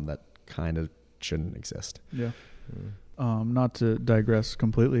problem that kind of shouldn't exist. Yeah. Not to digress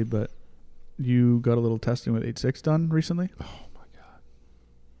completely, but you got a little testing with 8.6 done recently? Oh,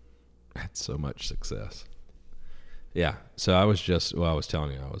 had so much success. Yeah. So I was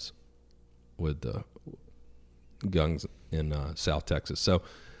telling you, I was with the guns in South Texas. So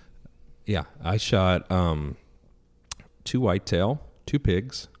yeah, I shot 2 whitetail, 2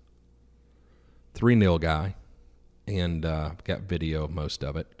 pigs, 3 nilgai, and got video of most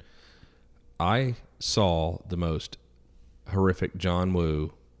of it. I saw the most horrific John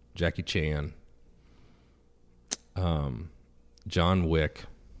Woo, Jackie Chan, John Wick,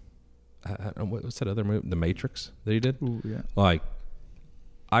 what's that other movie? The Matrix that he did? Ooh, yeah. Like,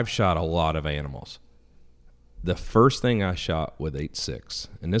 I've shot a lot of animals. The first thing I shot with 8.6,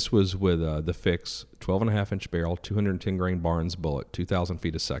 and this was with the Fix 12.5-inch barrel, 210 grain Barnes bullet, 2,000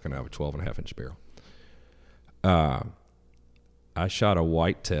 feet a second out of a 12.5-inch barrel. I shot a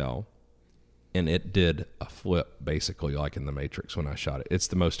whitetail, and it did a flip, basically like in the Matrix when I shot it. It's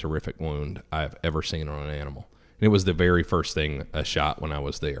the most horrific wound I've ever seen on an animal. And it was the very first thing I shot when I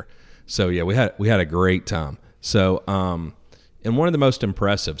was there. So yeah, we had a great time. So and one of the most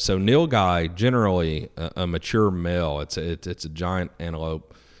impressive. So nilgai, generally a mature male. It's a giant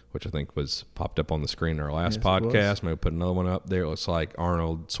antelope, which I think was popped up on the screen in our last podcast. Maybe put another one up there. It looks like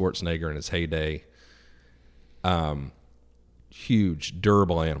Arnold Schwarzenegger in his heyday. Huge,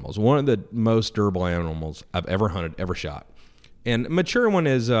 durable animals. One of the most durable animals I've ever hunted, ever shot. And mature one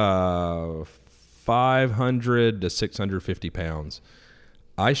is 500 to 650 pounds.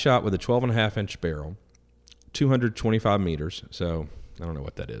 I shot with a 12.5-inch barrel, 225 meters. So I don't know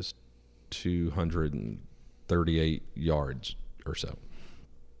what that is, 238 yards or so.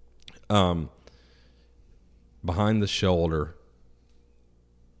 Behind the shoulder,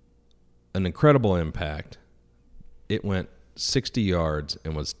 an incredible impact. It went 60 yards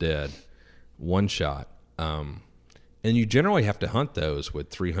and was dead. One shot. And you generally have to hunt those with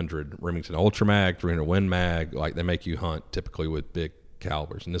 300 Remington Ultra Mag, 300 Win Mag. Like, they make you hunt typically with big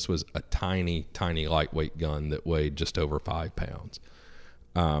calibers. And this was a tiny, tiny lightweight gun that weighed just over 5 pounds.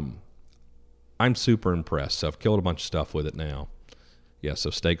 I'm super impressed. So I've killed a bunch of stuff with it now. Yeah,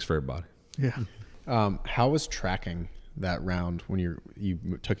 so steaks for everybody. Yeah. How was tracking that round when you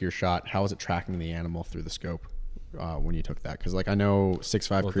took your shot? How was it tracking the animal through the scope when you took that? Because like I know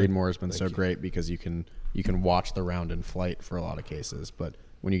 6.5 Creedmoor has been so great because you can watch the round in flight for a lot of cases, but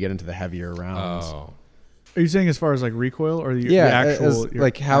when you get into the heavier rounds, are you saying as far as like recoil or the actual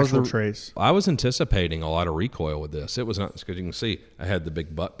like how's the trace? I was anticipating a lot of recoil with this. It was not, because you can see I had the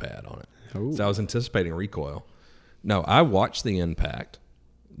big butt pad on it. Ooh. So I was anticipating recoil. No, I watched the impact,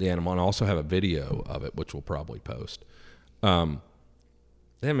 the animal, and also have a video of it, which we'll probably post. I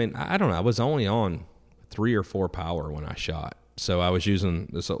mean, I don't know. I was only on 3 or 4 power when I shot. So I was using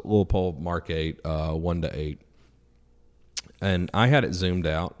this Leupold Mark 8, 1:8. And I had it zoomed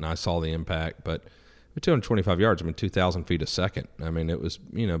out, and I saw the impact. But at 225 yards, 2,000 feet a second. I mean, it was,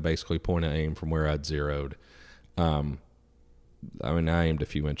 basically point of aim from where I'd zeroed. I aimed a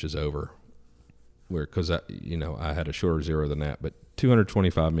few inches over, because I had a shorter zero than that, but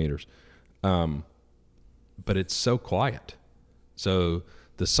 225 meters. But it's so quiet. So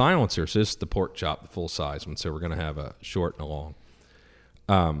the silencer, so this is the pork chop, the full size one. So we're going to have a short and a long.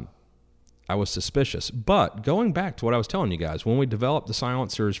 I was suspicious. But going back to what I was telling you guys, when we developed the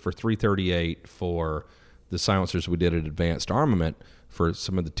silencers for 338, for the silencers we did at Advanced Armament for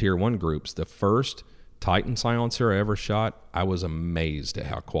some of the Tier 1 groups, the first Titan silencer I ever shot, I was amazed at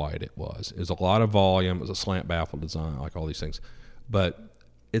how quiet it was. It was a lot of volume. It was a slant baffle design, like all these things. But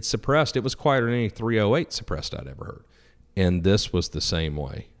it suppressed. It was quieter than any 308 suppressed I'd ever heard. And this was the same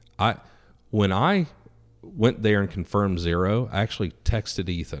way. When I went there and confirmed zero, I actually texted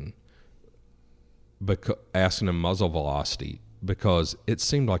Ethan asking him muzzle velocity, because it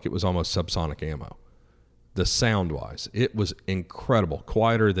seemed like it was almost subsonic ammo. The sound-wise, it was incredible,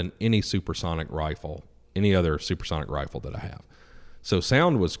 quieter than any supersonic rifle, any other supersonic rifle that I have. So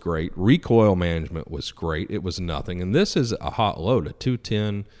sound was great. Recoil management was great. It was nothing. And this is a hot load, a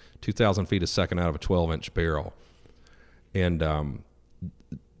 210, 2,000 feet a second out of a 12-inch barrel. And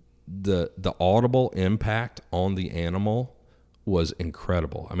the audible impact on the animal was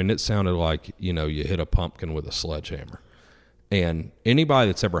incredible. I mean, it sounded like, you hit a pumpkin with a sledgehammer. And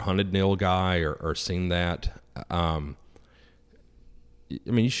anybody that's ever hunted nilgai or seen that,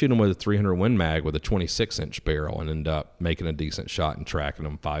 you shoot them with a 300 Win Mag with a 26-inch barrel and end up making a decent shot and tracking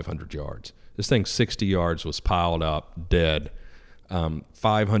them 500 yards. This thing, 60 yards, was piled up, dead,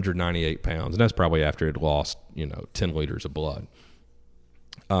 598 pounds. And that's probably after it had lost, 10 liters of blood.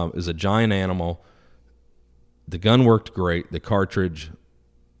 It was a giant animal. The gun worked great. The cartridge,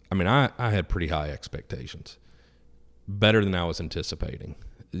 I had pretty high expectations. Better than I was anticipating.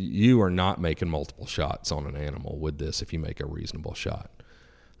 You are not making multiple shots on an animal with this if you make a reasonable shot.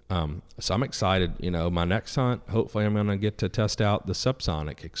 So I'm excited. My next hunt, hopefully I'm going to get to test out the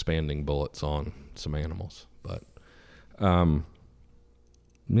subsonic expanding bullets on some animals. But,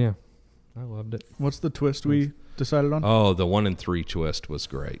 yeah, I loved it. What's the twist we decided on? Oh, the 1 in 3 twist was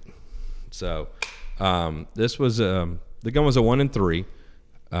great. So this was the gun was a 1 in 3.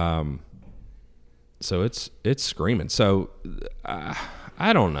 So it's screaming. So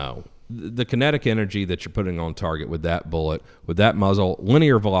I don't know. the kinetic energy that you're putting on target with that bullet, with that muzzle,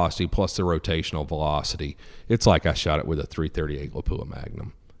 linear velocity plus the rotational velocity, it's like I shot it with a 338 Lapua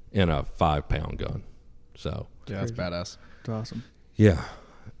Magnum in a 5-pound gun. So yeah, that's badass. It's awesome. Yeah.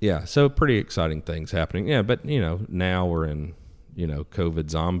 So pretty exciting things happening. Yeah, but now we're in COVID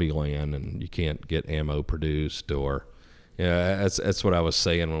zombie land, and you can't get ammo produced, or that's what I was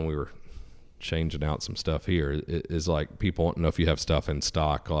saying when we were changing out some stuff here. Is like people want to know if you have stuff in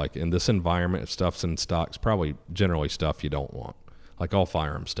stock. Like in this environment, if stuff's in stock, it's probably generally stuff you don't want. Like all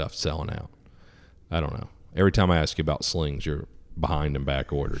firearm stuff selling out. I don't know. Every time I ask you about slings, you're behind and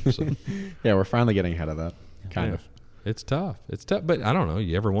back ordered. So. Yeah, we're finally getting ahead of that. Kind of. It's tough. But I don't know.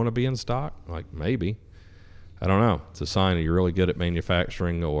 You ever want to be in stock? Like maybe. I don't know. It's a sign that you're really good at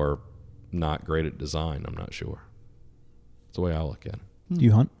manufacturing or not great at design. I'm not sure. That's the way I look at it. Do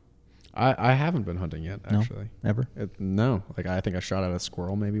you hunt? I haven't been hunting yet, actually. No, ever? No. Like I think I shot at a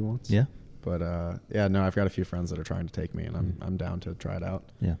squirrel maybe once. Yeah. But no, I've got a few friends that are trying to take me, and I'm down to try it out.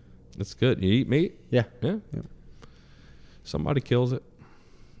 Yeah. That's good. You eat meat? Yeah. Yeah. Somebody kills it.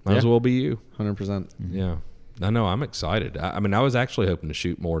 Might as well be you. 100%. Mm-hmm. Yeah. I know. I'm excited. I mean, I was actually hoping to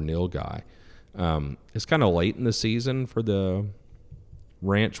shoot more nilgai. It's kind of late in the season for the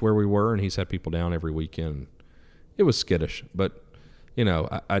ranch where we were, and he's had people down every weekend. It was skittish, but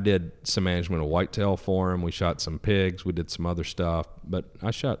I did some management of whitetail for him. We shot some pigs. We did some other stuff, but I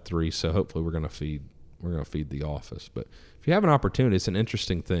shot 3. So hopefully we're going to feed the office. But if you have an opportunity, it's an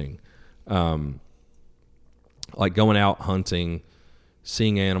interesting thing. Like going out hunting,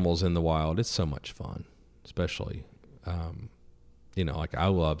 seeing animals in the wild. It's so much fun, especially, like I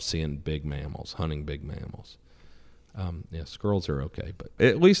love seeing big mammals, hunting big mammals. Squirrels are okay, but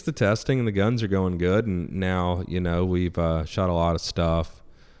at least the testing and the guns are going good. And now, we've shot a lot of stuff,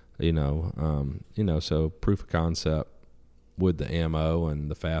 so proof of concept with the ammo and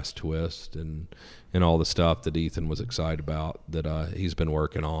the fast twist and all the stuff that Ethan was excited about that he's been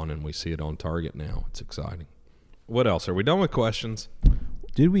working on, and we see it on target now. It's exciting. What else? Are we done with questions?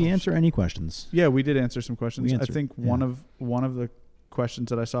 Did we answer any questions? Yeah, we did answer some questions. I think one of the questions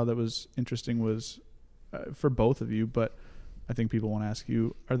that I saw that was interesting was for both of you, but I think people want to ask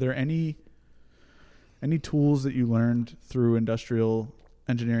you, are there any tools that you learned through industrial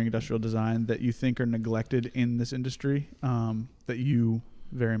engineering, industrial design that you think are neglected in this industry, that you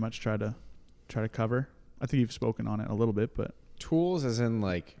very much try to cover? I think you've spoken on it a little bit, but tools as in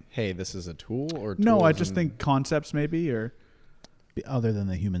like, hey, this is a tool, or no, I just think concepts maybe, or other than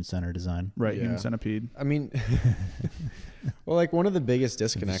the human-centered design. Right, Human Centipede. I mean, well, like one of the biggest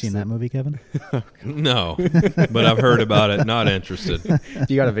disconnects. Have you seen that movie, Kevin? No, but I've heard about it. Not interested. Do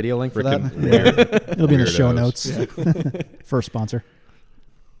you got a video link for that? Yeah. It'll be in the show notes. Yeah. First sponsor.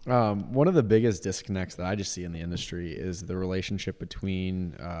 One of the biggest disconnects that I just see in the industry is the relationship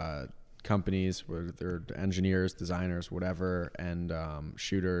between companies, whether they're engineers, designers, whatever, and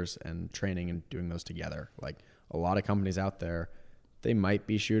shooters, and training and doing those together. Like a lot of companies out there, they might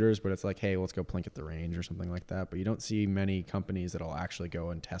be shooters, but it's like, hey, let's go plink at the range or something like that. But you don't see many companies that'll actually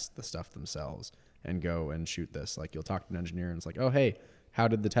go and test the stuff themselves and go and shoot this. Like you'll talk to an engineer and it's like, oh, hey, how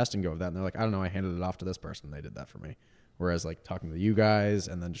did the testing go of that? And they're like, I don't know, I handed it off to this person. They did that for me. Whereas like talking to you guys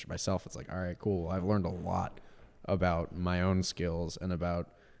and then just myself, it's like, all right, cool. I've learned a lot about my own skills and about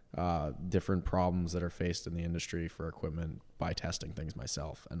different problems that are faced in the industry for equipment by testing things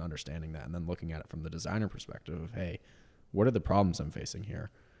myself and understanding that, and then looking at it from the designer perspective of, hey, what are the problems I'm facing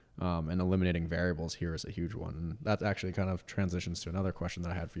here? And eliminating variables here is a huge one. And that actually kind of transitions to another question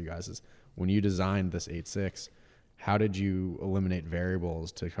that I had for you guys is, when you designed this 8.6, how did you eliminate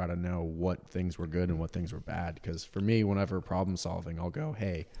variables to try to know what things were good and what things were bad? Because for me, whenever problem solving, I'll go,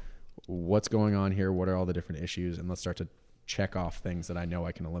 hey, what's going on here? What are all the different issues? And let's start to check off things that I know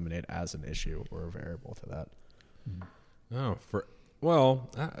I can eliminate as an issue or a variable to that. Oh, for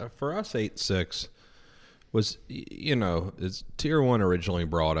us, 8.6 was, it's Tier 1 originally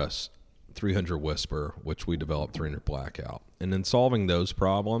brought us 300 Whisper, which we developed 300 Blackout. And in solving those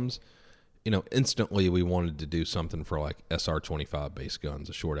problems, instantly we wanted to do something for like SR-25 base guns,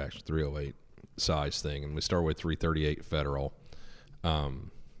 a short action 308 size thing. And we started with 338 Federal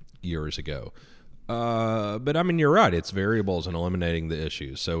years ago. But I mean, you're right. It's variables and eliminating the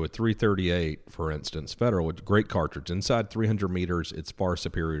issues. So with 338, for instance, Federal, with great cartridge, inside 300 meters, it's far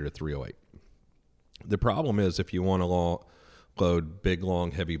superior to 308. The problem is if you want to load big,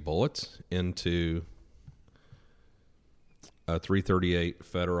 long, heavy bullets into a 338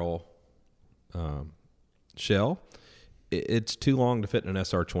 Federal shell, it's too long to fit in an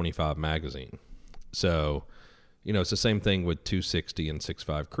SR-25 magazine. So, it's the same thing with 260 and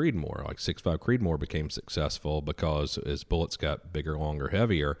 6.5 Creedmoor. Like 6.5 Creedmoor became successful because as bullets got bigger, longer,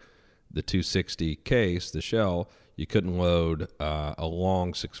 heavier, the 260 case, the shell, you couldn't load a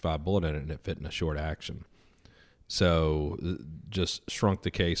long 6.5 bullet in it, and it fit in a short action. So just shrunk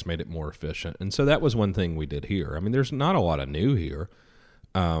the case, made it more efficient. And so that was one thing we did here. I mean, there's not a lot of new here.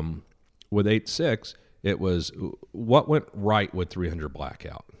 With 8.6, it was what went right with 300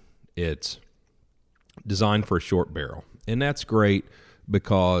 Blackout. It's designed for a short barrel, and that's great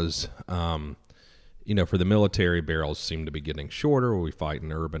because for the military, barrels seem to be getting shorter. We fight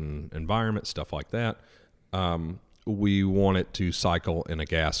in urban environments, stuff like that. We want it to cycle in a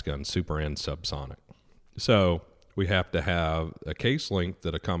gas gun, super and subsonic. So we have to have a case length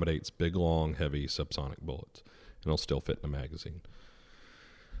that accommodates big, long, heavy subsonic bullets, and it'll still fit in a magazine.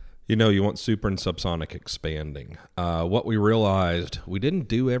 You want super and subsonic expanding. What we realized, we didn't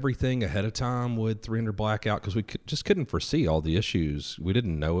do everything ahead of time with 300 Blackout because we just couldn't foresee all the issues. We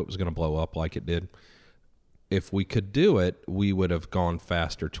didn't know it was going to blow up like it did. If we could do it, we would have gone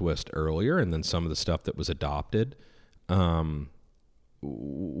faster twist earlier, and then some of the stuff that was adopted,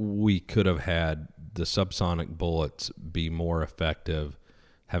 we could have had the subsonic bullets be more effective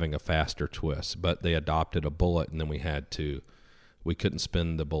having a faster twist. But they adopted a bullet, and then we couldn't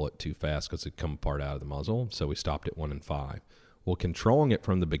spin the bullet too fast because it'd come apart out of the muzzle, so we stopped at 1 and 5. Well, controlling it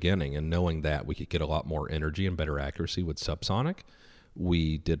from the beginning and knowing that we could get a lot more energy and better accuracy with subsonic,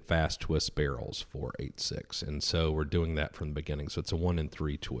 we did fast twist barrels for 8.6, and so we're doing that from the beginning. So it's a 1 and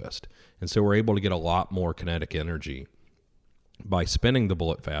 3 twist, and so we're able to get a lot more kinetic energy by spinning the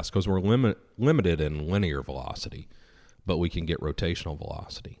bullet fast because we're limited in linear velocity, but we can get rotational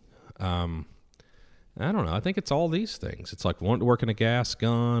velocity. I don't know. I think it's all these things. It's like we want to work in a gas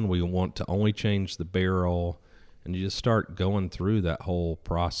gun. We want to only change the barrel. And you just start going through that whole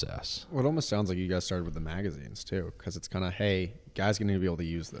process. Well, it almost sounds like you guys started with the magazines too, because it's kind of, hey, guys going to be able to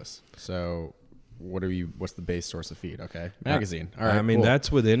use this. So what's the base source of feed? Okay, magazine. All right, I mean, cool.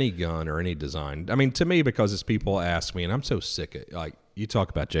 That's with any gun or any design. I mean, to me, because as people ask me, and I'm so sick of, like, you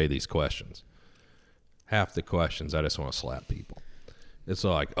talk about, Jay, these questions. Half the questions, I just want to slap people. It's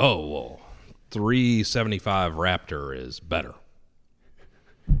like, oh, well, 375 Raptor is better.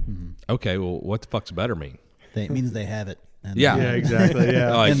 Mm-hmm. Okay, well, what the fuck's better mean? It means they have it. Yeah, exactly.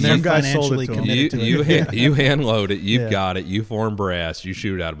 Yeah, like and they're financially committed to it. You hand load it. You've got it. You form brass. You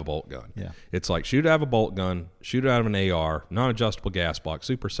shoot out of a bolt gun. Yeah, it's like shoot out of a bolt gun, shoot out of an AR, non-adjustable gas block,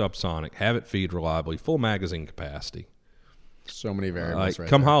 super subsonic, have it feed reliably, full magazine capacity. So many variables. Right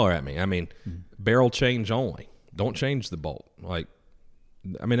come there. Holler at me. I mean, barrel change only. Don't change the bolt.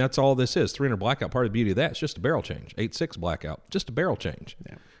 I mean, that's all this is. 300 Blackout, part of the beauty of that, it's just a barrel change. 8.6 Blackout, just a barrel change.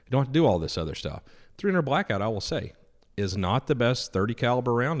 Yeah. You don't have to do all this other stuff. 300 Blackout, I will say, is not the best 30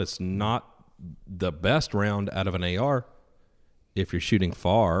 caliber round. It's not the best round out of an AR if you're shooting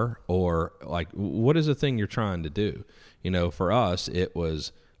far or, like, what is the thing you're trying to do? For us, it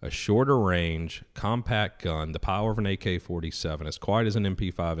was a shorter range, compact gun, the power of an AK-47, as quiet as an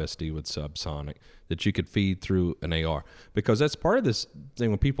MP5 SD with subsonic, that you could feed through an AR. Because that's part of this thing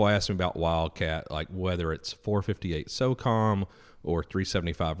when people ask me about Wildcat, like whether it's 458 SOCOM or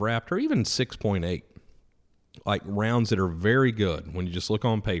 375 Raptor, even 6.8, like rounds that are very good when you just look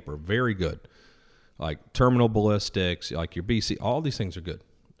on paper, very good. Like terminal ballistics, like your BC, all these things are good.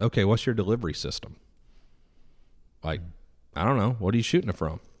 Okay, what's your delivery system? Like, I don't know. What are you shooting it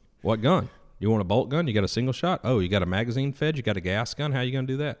from? What gun? You want a bolt gun? You got a single shot? Oh, you got a magazine fed? You got a gas gun? How are you going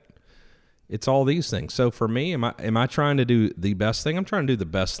to do that? It's all these things. So for me, am I trying to do the best thing? I'm trying to do the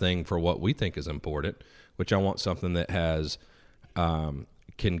best thing for what we think is important, which I want something that has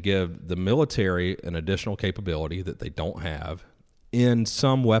can give the military an additional capability that they don't have in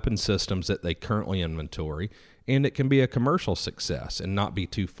some weapon systems that they currently inventory, and it can be a commercial success and not be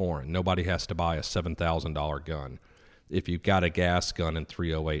too foreign. Nobody has to buy a $7,000 gun. If you've got a gas gun in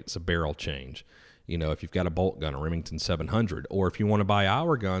 308, it's a barrel change. If you've got a bolt gun, a Remington 700, or if you want to buy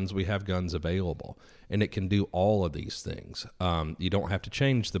our guns, we have guns available, and it can do all of these things. You don't have to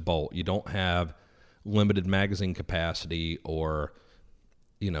change the bolt. You don't have limited magazine capacity or,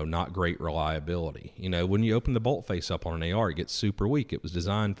 not great reliability. When you open the bolt face up on an AR, it gets super weak. It was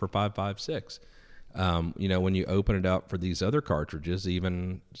designed for 5.56. When you open it up for these other cartridges,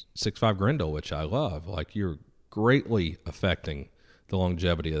 even 6.5 Grendel, which I love, like you're greatly affecting the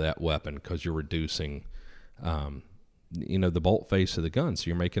longevity of that weapon because you're reducing, the bolt face of the gun. So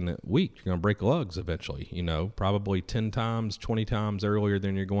you're making it weak. You're going to break lugs eventually, probably 10 times, 20 times earlier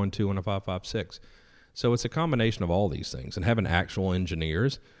than you're going to in a 5.56. So it's a combination of all these things and having actual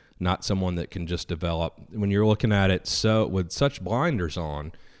engineers, not someone that can just develop when you're looking at it so with such blinders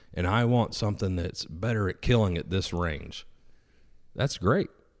on, and I want something that's better at killing at this range. That's great.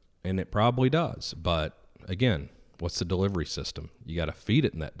 And it probably does. But again, what's the delivery system? You got to feed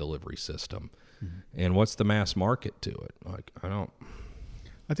it in that delivery system. And what's the mass market to it? Like,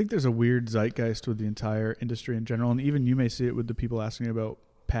 I think there's a weird zeitgeist with the entire industry in general, and even you may see it with the people asking about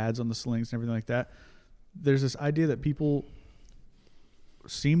pads on the slings and everything like that. There's this idea that people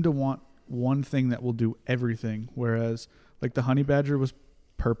seem to want one thing that will do everything, whereas like the Honey Badger was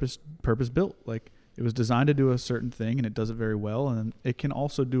purpose built. Like it was designed to do a certain thing, and it does it very well, and it can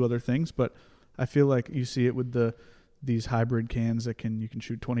also do other things. But I feel like you see it with these hybrid cans that you can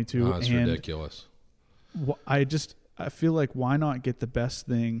shoot 22. Oh, that's ridiculous. I feel like why not get the best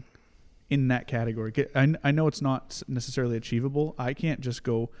thing in that category? I know it's not necessarily achievable. I can't just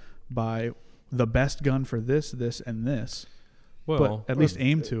go buy the best gun for this, and this. Well, but at least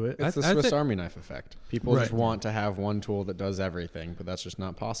aim to it. It's the Swiss Army knife effect. People just want to have one tool that does everything, but that's just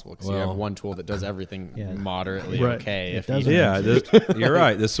not possible because you have one tool that does everything moderately okay. You're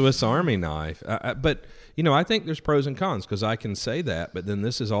right. The Swiss Army knife. But, I think there's pros and cons because I can say that, but then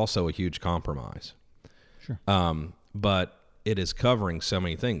this is also a huge compromise. Sure. But it is covering so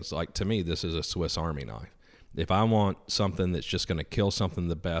many things. Like, to me, this is a Swiss Army knife. If I want something that's just going to kill something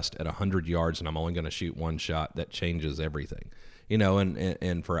the best at 100 yards and I'm only going to shoot one shot, that changes everything.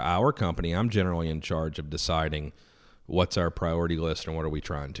 And for our company, I'm generally in charge of deciding what's our priority list and what are we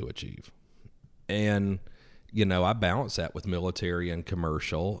trying to achieve. And, I balance that with military and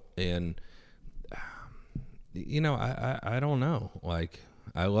commercial. And, I don't know. Like,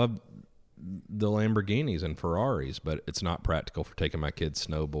 I love the Lamborghinis and Ferraris, but it's not practical for taking my kids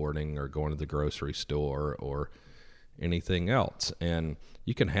snowboarding or going to the grocery store or anything else. And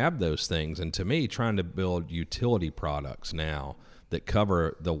you can have those things. And to me, trying to build utility products now that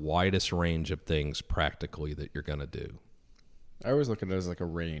cover the widest range of things practically that you're going to do. I always look at it as like a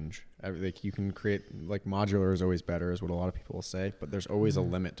range. Like you can create, like modular is always better is what a lot of people will say, but there's always a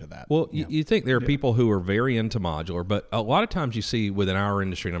limit to that. Well, you think there are people who are very into modular, but a lot of times you see within our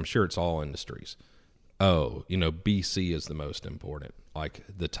industry, and I'm sure it's all industries, BC is the most important. Like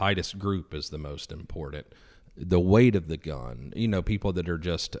the tightest group is the most important. The weight of the gun, people that are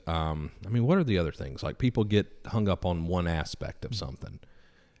just, what are the other things? Like people get hung up on one aspect of something.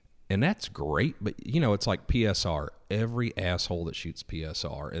 And that's great, but it's like PSR. Every asshole that shoots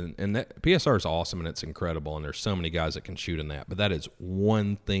PSR, and that PSR is awesome and it's incredible, and there's so many guys that can shoot in that. But that is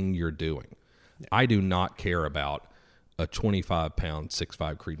one thing you're doing. Yeah. I do not care about a 25-pound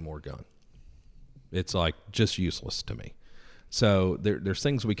 6.5 Creedmoor gun. It's like just useless to me. So there's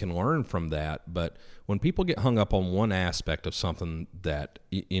things we can learn from that. But when people get hung up on one aspect of something that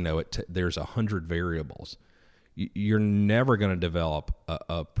there's 100 variables. You're never going to develop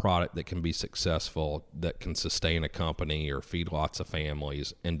a product that can be successful, that can sustain a company or feed lots of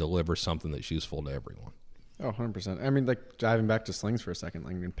families and deliver something that's useful to everyone. Oh, 100%. I mean, like diving back to slings for a second,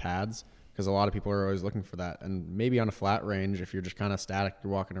 like in pads, because a lot of people are always looking for that. And maybe on a flat range, if you're just kind of static,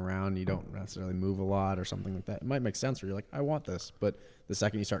 you're walking around, you don't necessarily move a lot or something like that, it might make sense where you're like, I want this. But the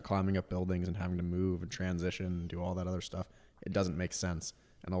second you start climbing up buildings and having to move and transition and do all that other stuff, it doesn't make sense.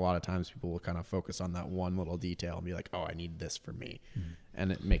 And a lot of times people will kind of focus on that one little detail and be like, oh, I need this for me. Mm-hmm.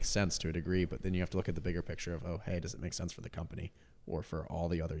 And it makes sense to a degree, but then you have to look at the bigger picture of, oh, hey, does it make sense for the company or for all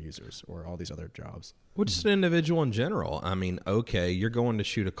the other users or all these other jobs? Well, just an individual in general. I mean, okay, you're going to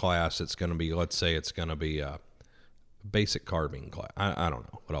shoot a class that's going to be, let's say it's going to be a basic carbine class. I don't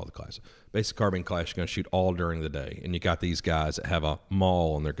know what all the classes. Basic carbine class, you're going to shoot all during the day. And you got these guys that have a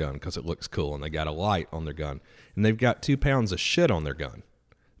maul on their gun because it looks cool, and they got a light on their gun. And they've got 2 pounds of shit on their gun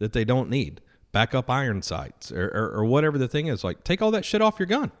that they don't need. Backup iron sights or whatever the thing is. Like, take all that shit off your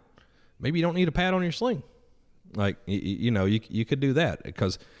gun. Maybe you don't need a pad on your sling. Like, you could do that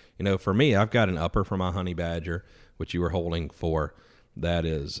because, for me, I've got an upper for my Honey Badger, which you were holding for. That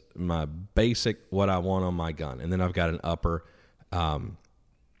is my basic, what I want on my gun. And then I've got an upper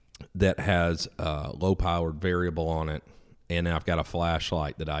that has a low-powered variable on it. And I've got a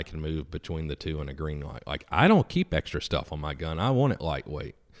flashlight that I can move between the two and a green light. Like, I don't keep extra stuff on my gun. I want it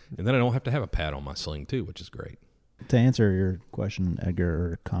lightweight. And then I don't have to have a pad on my sling, too, which is great. To answer your question, Edgar,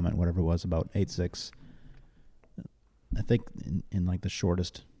 or comment, whatever it was, about 8.6, I think in like the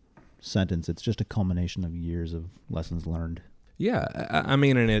shortest sentence, it's just a culmination of years of lessons learned. Yeah. I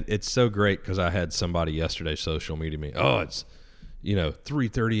mean, and it's so great because I had somebody yesterday social media me, it's,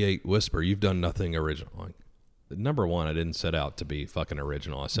 338 Whisper. You've done nothing original. Like, number one, I didn't set out to be fucking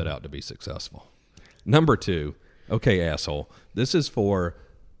original. I set out to be successful. Number two, okay, asshole, this is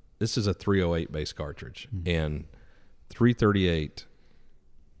a 308 base cartridge, and 338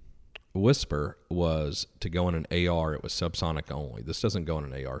 Whisper was to go in an AR. It was subsonic only. This doesn't go in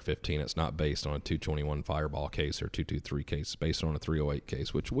an AR-15. It's not based on a 221 Fireball case or 223 case. It's based on a 308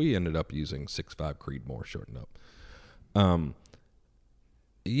 case, which we ended up using 6.5 Creedmoor shortened up.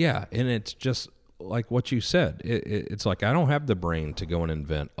 Yeah, and it's just like what you said. It's like I don't have the brain to go and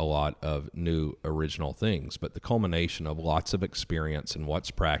invent a lot of new original things, but the culmination of lots of experience and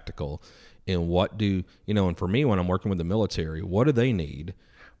what's practical and what do, and for me when I'm working with the military, what do they need?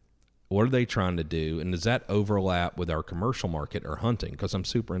 What are they trying to do? And does that overlap with our commercial market or hunting? Because I'm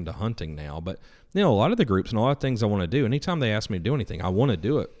super into hunting now. But, a lot of the groups and a lot of things I want to do, anytime they ask me to do anything, I want to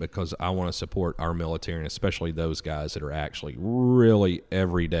do it because I want to support our military, and especially those guys that are actually really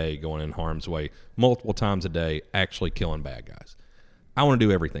every day going in harm's way, multiple times a day, actually killing bad guys. I want to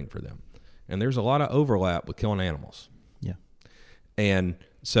do everything for them. And there's a lot of overlap with killing animals. Yeah. And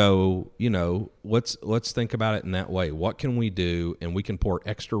so, let's think about it in that way. What can we do? And we can pour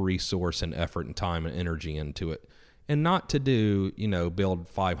extra resource and effort and time and energy into it. And not to do, build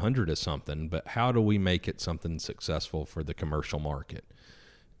 500 of something, but how do we make it something successful for the commercial market?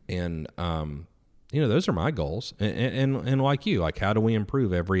 And, those are my goals. And like you, like how do we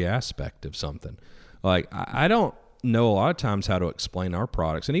improve every aspect of something? Like I don't know a lot of times how to explain our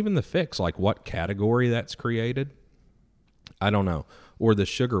products and even the fix, like what category that's created. I don't know. Or the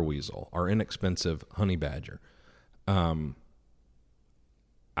sugar weasel, our inexpensive honey badger. I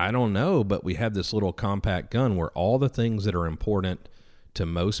don't know, but we have this little compact gun where all the things that are important to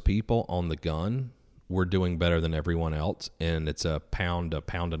most people on the gun, we're doing better than everyone else, and it's a pound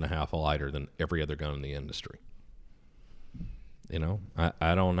and a half lighter than every other gun in the industry.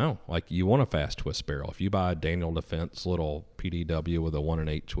 I don't know. Like you want a fast twist barrel. If you buy a Daniel Defense little PDW with a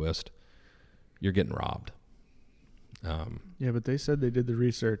 1-8 twist, you're getting robbed. Yeah, but they said they did the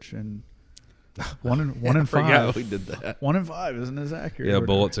research, and one in five. We did that. 1 in 5 isn't as accurate. Yeah,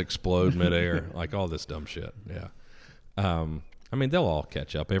 bullets explode midair, like all this dumb shit. Yeah. They'll all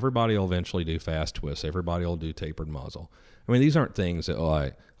catch up. Everybody will eventually do fast twists. Everybody will do tapered muzzle. These aren't things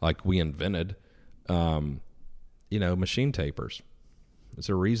that like we invented. Machine tapers. There's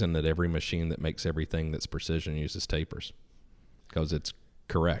a reason that every machine that makes everything that's precision uses tapers, because it's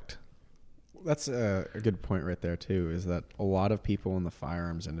correct. That's a good point right there too, is that a lot of people in the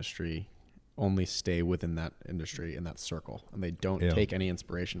firearms industry only stay within that industry, in that circle, and they don't take any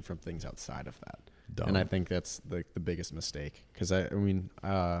inspiration from things outside of that. Dumb. And I think that's the biggest mistake, because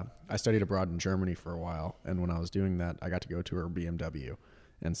I studied abroad in Germany for a while, and when I was doing that, I got to go to a BMW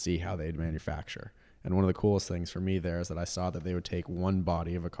and see how they'd manufacture. And one of the coolest things for me there is that I saw that they would take one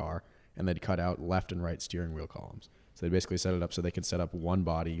body of a car and they'd cut out left and right steering wheel columns. So they basically set it up so they could set up one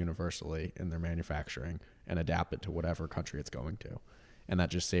body universally in their manufacturing and adapt it to whatever country it's going to. And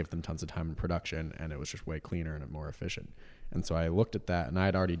that just saved them tons of time in production, and it was just way cleaner and more efficient. And so I looked at that, and I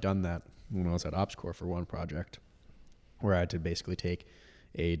had already done that when I was at OpsCore for one project, where I had to basically take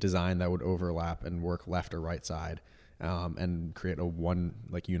a design that would overlap and work left or right side, and create a one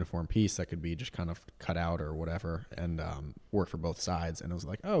like uniform piece that could be just kind of cut out or whatever, and work for both sides. And it was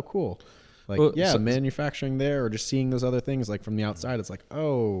like, oh, cool. Like, manufacturing there, or just seeing those other things like from the outside, it's like,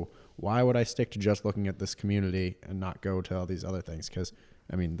 oh, why would I stick to just looking at this community and not go to all these other things? Because,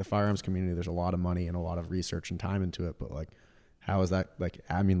 the firearms community, there's a lot of money and a lot of research and time into it, but like, how is that? Like,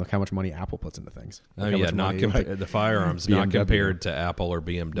 look how much money Apple puts into things. Like the firearms not compared to Apple or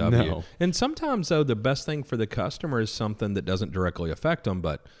BMW. No. And sometimes though, the best thing for the customer is something that doesn't directly affect them,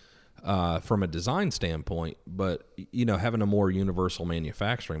 but from a design standpoint, but having a more universal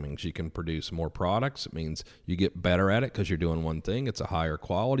manufacturing means you can produce more products. It means you get better at it because you're doing one thing. It's a higher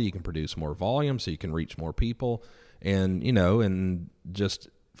quality. You can produce more volume, so you can reach more people, and and just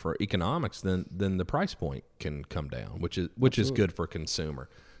for economics, then the price point can come down, which is good for consumer.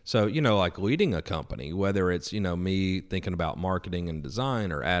 So like leading a company, whether it's me thinking about marketing and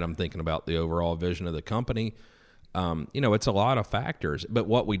design, or Adam thinking about the overall vision of the company. It's a lot of factors, but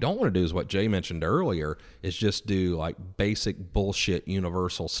what we don't want to do is what Jay mentioned earlier, is just do like basic bullshit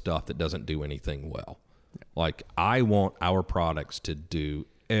universal stuff that doesn't do anything well. Like I want our products to do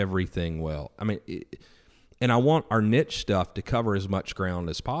everything well. And I want our niche stuff to cover as much ground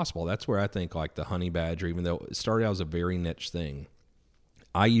as possible. That's where I think like the honey badger, even though it started out as a very niche thing,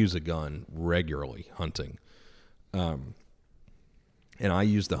 I use a gun regularly hunting. And I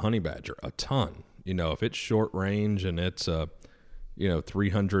use the honey badger a ton. If it's short range and it's a,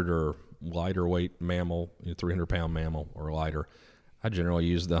 300 or lighter weight mammal, 300-pound mammal or lighter, I generally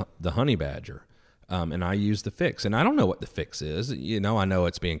use the honey badger. And I use the fix. And I don't know what the fix is. I know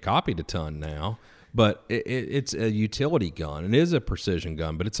it's being copied a ton now, but it's a utility gun. It is a precision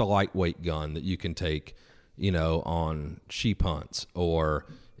gun, but it's a lightweight gun that you can take, on sheep hunts, or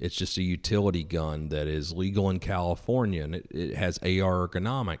it's just a utility gun that is legal in California, and it has AR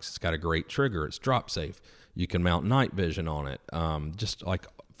ergonomics. It's got a great trigger. It's drop safe. You can mount night vision on it. Just like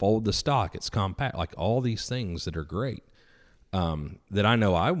fold the stock, it's compact, like all these things that are great. That I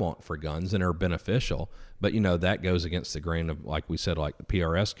know I want for guns and are beneficial, but that goes against the grain of, like we said, like the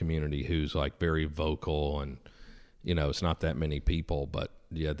PRS community, who's like very vocal, and it's not that many people, but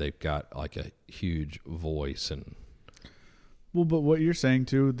yeah, they've got like a huge voice. And well, but what you're saying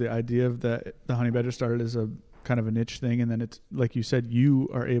too, the idea of that the Honey Badger started as a kind of a niche thing, and then it's like you said, you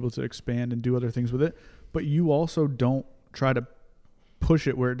are able to expand and do other things with it, but you also don't try to push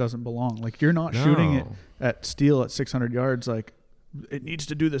it where it doesn't belong. Like you're not shooting it at steel at 600 yards like it needs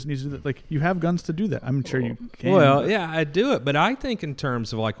to do this, needs to do that. Like you have guns to do that. I'm sure you can. Well, yeah, I do it, but I think in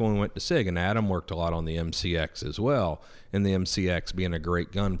terms of like when we went to SIG, and Adam worked a lot on the MCX as well, and the MCX being a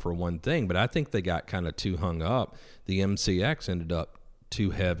great gun for one thing, but I think they got kind of too hung up. The MCX ended up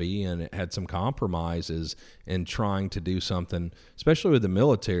too heavy, and it had some compromises in trying to do something, especially with the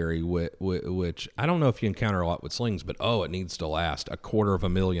military, which I don't know if you encounter a lot with slings, but it needs to last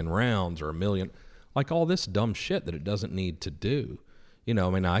 250,000 rounds or 1 million, like all this dumb shit that it doesn't need to do.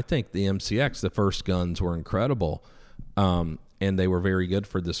 I think the MCX, the first guns were incredible, and they were very good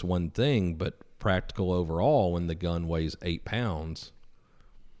for this one thing, but practical overall when the gun weighs 8 pounds,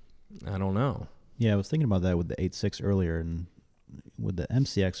 I don't know. Yeah, I was thinking about that with the 8.6 earlier, and with the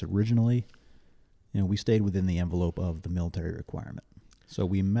MCX originally, we stayed within the envelope of the military requirement. So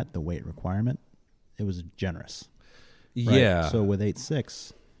we met the weight requirement. It was generous. Right? Yeah. So with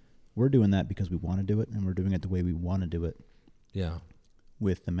 8.6, we're doing that because we want to do it, and we're doing it the way we want to do it. Yeah.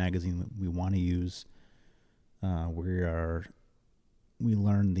 With the magazine that we want to use, we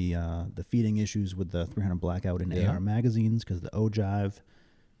learned the feeding issues with the 300 Blackout and AR magazines because the ogive.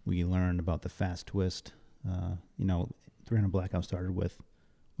 We learned about the fast twist. 300 Blackout started with,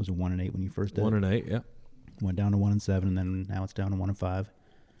 was it 1 and 8 when you first did 1 it? 1 and 8, yeah. Went down to 1 and 7, and then now it's down to 1 and 5.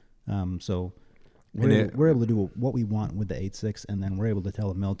 So we're able to do what we want with the 8.6, and then we're able to tell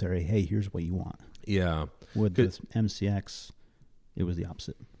the military, hey, here's what you want. Yeah. With this MCX, it was the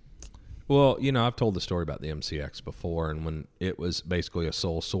opposite. Well, I've told the story about the MCX before, and when it was basically a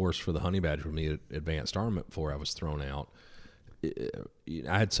sole source for the Honey Badger for me at Advanced Armament before I was thrown out,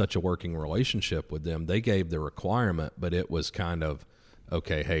 I had such a working relationship with them. They gave the requirement, but it was kind of,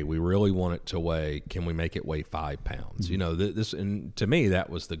 okay, hey, we really want it to weigh, can we make it weigh 5 pounds? Mm-hmm. This, and to me, that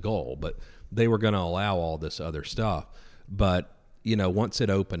was the goal, but they were going to allow all this other stuff. But, once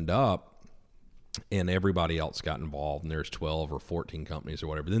it opened up and everybody else got involved, and there's 12 or 14 companies or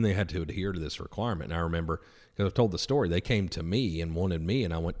whatever, then they had to adhere to this requirement. And I remember, because I've told the story, they came to me and wanted me,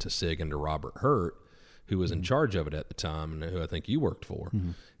 and I went to SIG and to Robert Hurt, who was in charge of it at the time, and who I think you worked for.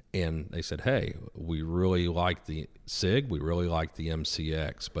 Mm-hmm. And they said, hey, we really like the SIG, we really like the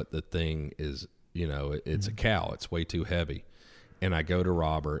MCX, but the thing is, it's a cow. It's way too heavy. And I go to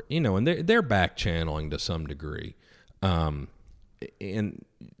Robert, and they're back channeling to some degree. SIG, and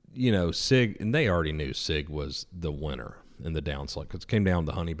they already knew SIG was the winner in the down select, because it came down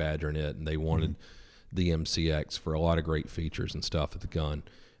to the Honey Badger in it, and they wanted the MCX for a lot of great features and stuff at the gun.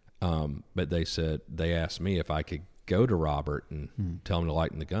 But they asked me if I could go to Robert and tell him to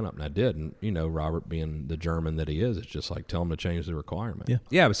lighten the gun up, and I did. And Robert, being the German that he is, it's just like, tell him to change the requirement.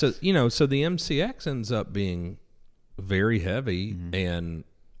 Yeah. But so so the MCX ends up being very heavy and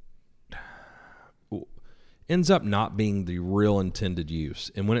ends up not being the real intended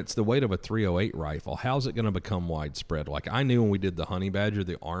use. And when it's the weight of a 308 rifle, how's it going to become widespread? Like I knew when we did the Honey Badger,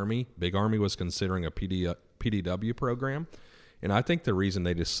 the Army, Big Army was considering a PDW program. And I think the reason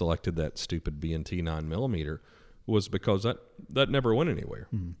they just selected that stupid B&T 9mm was because that never went anywhere.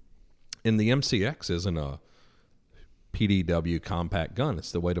 Mm-hmm. And the MCX isn't a PDW compact gun.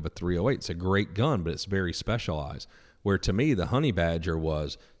 It's the weight of a 308. It's a great gun, but it's very specialized. Where to me, the Honey Badger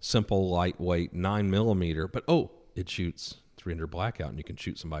was simple, lightweight, 9mm, but it shoots 300 Blackout, and you can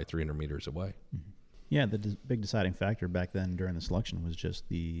shoot somebody 300 meters away. Mm-hmm. Yeah, the big deciding factor back then during the selection was just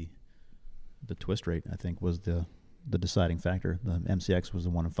the twist rate, I think, was the deciding factor. The MCX was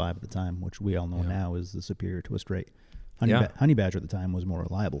the 1 and 5 at the time, which we all know now is the superior twist rate. Honey Badger at the time was more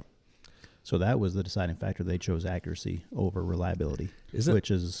reliable. So that was the deciding factor. They chose accuracy over reliability,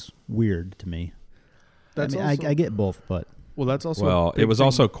 which is weird to me. I get both, but... Well, that's also... it was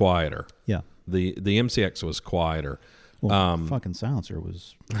also quieter. Yeah. The MCX was quieter. Well, fucking silencer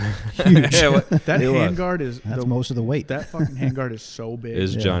was huge. That handguard is... That's most of the weight. That fucking handguard is so big.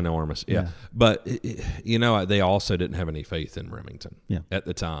 Is ginormous, yeah. But, they also didn't have any faith in Remington at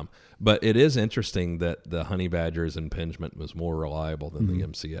the time. But it is interesting that the Honey Badger's impingement was more reliable than the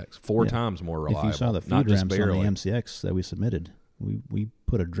MCX. 4 times more reliable. If you saw the feed ramps on the MCX that we submitted, we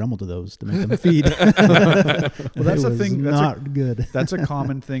put a Dremel to those to make them feed. Well, that's a thing. Not good. That's a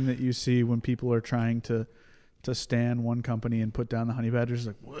common thing that you see when people are trying to to stand one company and put down the honey badgers.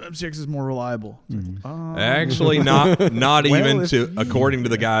 Like, well, MCX is more reliable. Actually, not even according to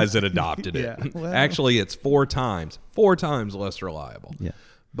the guys that adopted it. Yeah, well. Actually, it's 4 times less reliable. Yeah,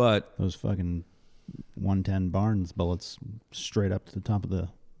 but those fucking 110 Barnes bullets straight up to the top of the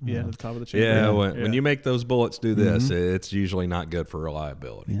to the top of the chamber. Yeah, when you make those bullets do this, it's usually not good for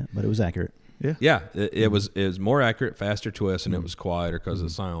reliability. Yeah, but it was accurate. Yeah, it was more accurate, faster twist, and it was quieter because of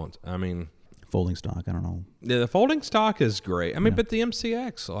the silence. I mean, folding stock, I don't know. Yeah, the folding stock is great. I mean, but the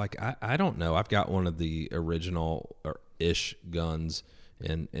MCX, like, I don't know. I've got one of the original-ish guns,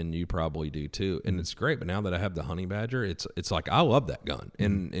 and you probably do too. And it's great. But now that I have the Honey Badger, it's like I love that gun.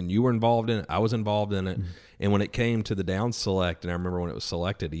 And you were involved in it. I was involved in it. And when it came to the down select, and I remember when it was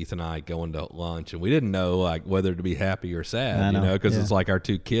selected, Ethan and I going to lunch, and we didn't know like whether to be happy or sad, because it's like our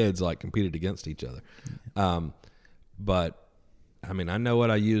 2 kids like competed against each other. But I mean, I know what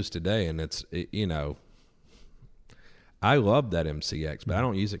I use today, and I love that MCX, but I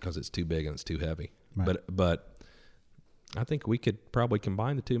don't use it because it's too big and it's too heavy. Right. But I think we could probably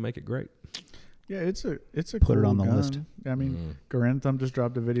combine the two, make it great. Yeah, it's a put cool it on the gun. list. I mean, Garantham just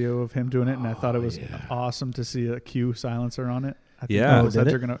dropped a video of him doing it, and I thought it was awesome to see a Q silencer on it. I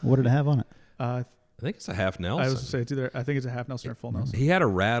think what did it have on it? I think it's a half Nelson. I was going to say I think it's a half Nelson or full Nelson. He had a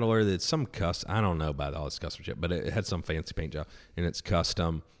rattler that's some custom. I don't know about all this custom shit, but it had some fancy paint job, and it's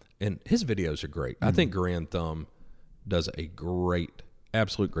custom. And his videos are great. I think Garantham does a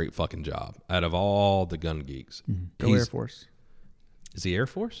absolute great fucking job out of all the gun geeks. Go Air Force. Is he Air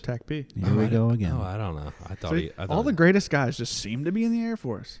Force? TAC P. Here we go again. Oh, I don't know. I thought all the greatest guys just seem to be in the Air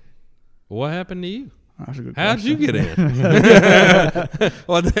Force. What happened to you? That's a good How'd question. you get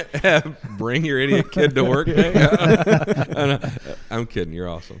in? Bring your idiot kid to work day? I'm kidding. You're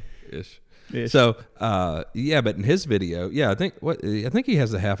awesome. Ish. So, but in his video, I think he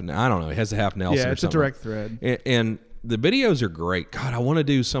has the half. I don't know. He has the half Nelson. Yeah, it's a direct thread. And the videos are great. God, I want to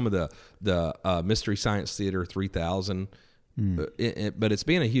do some of the Mystery Science Theater 3000. But it's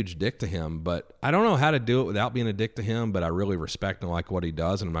being a huge dick to him. But I don't know how to do it without being a dick to him. But I really respect and like what he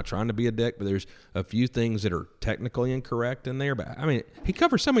does, and I'm not trying to be a dick. But there's a few things that are technically incorrect in there. But I mean, he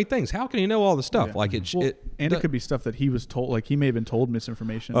covers so many things. How can he know all the stuff? Yeah. Like it could be stuff that he was told. Like he may have been told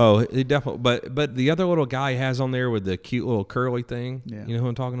misinformation. Oh, he definitely. But the other little guy he has on there with the cute little curly thing. Yeah. You know who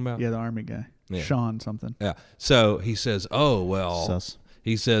I'm talking about? Yeah, the Army guy. Yeah. Sean something. Yeah. So he says, "Oh well." Sus.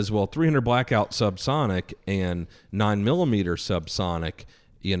 He says, 300 blackout subsonic and 9mm subsonic,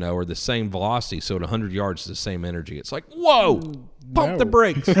 are the same velocity. So at 100 yards, it's the same energy. It's like, whoa, pump the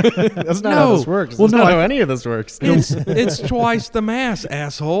brakes. That's not how this works. Well, That's not how any of this works. It's twice the mass,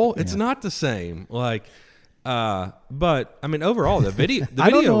 asshole. It's not the same. Like, but I mean, overall, the video. I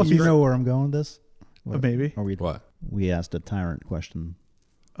don't know if you know where I'm going with this. Maybe. What? We asked a Tyrant question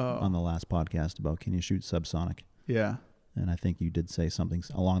on the last podcast about can you shoot subsonic? Yeah. And I think you did say something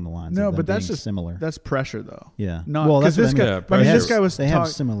along the lines of them being similar. That's pressure, though. Yeah. That's this guy. This guy was. They have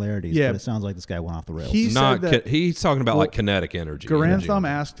similarities, but it sounds like this guy went off the rails. He's talking about like kinetic energy. Garantham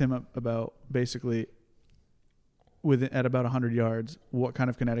asked him about basically at about 100 yards, what kind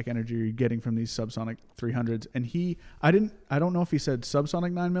of kinetic energy are you getting from these subsonic 300s? And I don't know if he said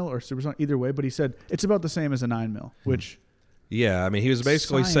subsonic 9mm or supersonic, either way, but he said it's about the same as a 9mm, which. Yeah, I mean, he was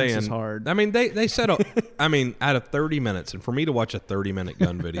basically saying. Is hard. I mean, they said, out of 30 minutes, and for me to watch a 30-minute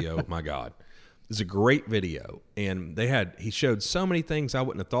gun video, my God, it's a great video. And he showed so many things I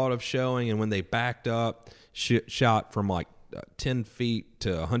wouldn't have thought of showing. And when they backed up, shot from like 10 feet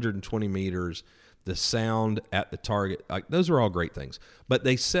to 120 meters, the sound at the target, like those were all great things. But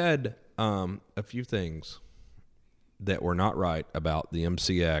they said a few things that were not right about the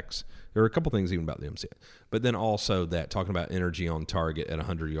MCX. There were a couple things even about the MCX. But then also that talking about energy on target at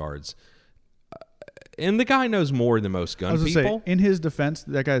 100 yards. And the guy knows more than most gun people. Say, in his defense,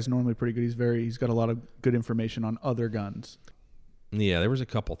 that guy's normally pretty good. He's got a lot of good information on other guns. Yeah, there was a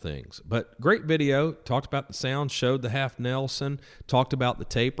couple things. But great video. Talked about the sound, showed the half Nelson, talked about the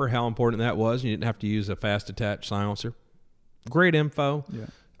taper, how important that was. You didn't have to use a fast attach silencer. Great info. Yeah.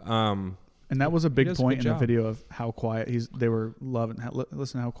 And that was a big point in the video of how quiet they were loving.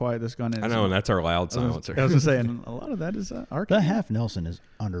 Listen to how quiet this gun is. I know, and that's our loud silencer. I was just saying, a lot of that is Arcane. The half Nelson is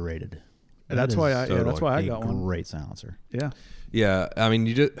underrated. That's why I got one. Great silencer. Yeah. Yeah, I mean,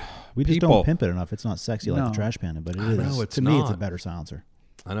 we just don't pimp it enough. It's not sexy like the Trash Panda, but it is. No, to me, it's a better silencer.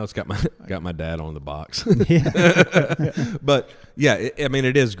 I know it's got my dad on the box. Yeah. But yeah,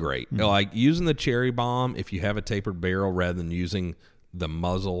 it is great. Mm-hmm. Like using the cherry bomb if you have a tapered barrel rather than using the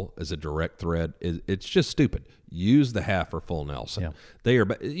muzzle as a direct thread, it's just stupid. Use the half or full Nelson. Yeah. They are,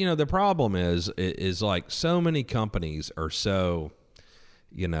 the problem is like so many companies are so,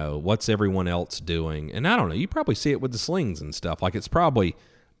 you know, what's everyone else doing? And I don't know. You probably see it with the slings and stuff. Like it's probably,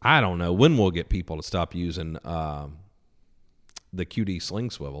 I don't know when we'll get people to stop using the QD sling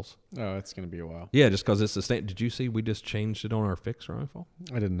swivels. Oh, it's going to be a while. Yeah, just because it's the same. Did you see we just changed it on our fixed rifle?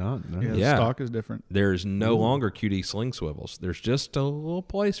 I did not. No. Yeah, the stock is different. There's no longer QD sling swivels. There's just a little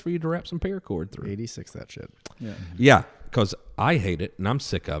place for you to wrap some paracord through. 86 that shit. Yeah. Yeah, because I hate it and I'm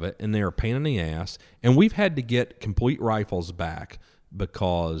sick of it, and they're a pain in the ass. And we've had to get complete rifles back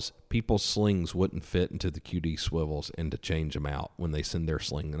because people's slings wouldn't fit into the QD swivels and to change them out when they send their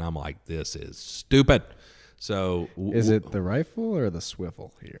sling. And I'm like, this is stupid. So is it the rifle or the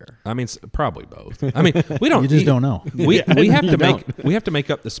swivel here? I mean, probably both. I mean, we don't. You just don't know. We have to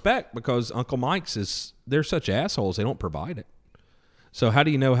make up the spec because Uncle Mike's they're such assholes. They don't provide it. So how do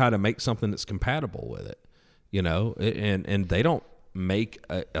you know how to make something that's compatible with it? You know, and they don't make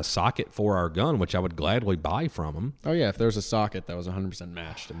a socket for our gun, which I would gladly buy from them. Oh yeah, if there's a socket that was 100%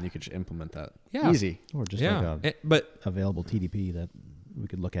 matched, and you could just implement that. Yeah, easy. Or just like a available TDP that we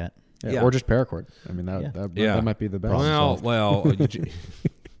could look at. Yeah, or just paracord. I mean, that might be the best. Well,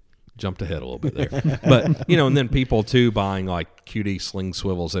 jumped ahead a little bit there. But, you know, and then people, too, buying, like, QD sling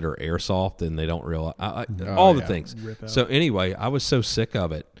swivels that are airsoft, and they don't realize all the things. So, anyway, I was so sick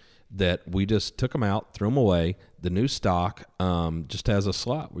of it that we just took them out, threw them away. The new stock just has a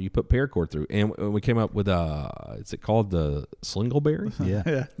slot where you put paracord through. And we came up with is it called the Slingleberry?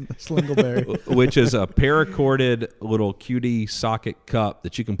 Yeah. Slingleberry. Which is a paracorded little QD socket cup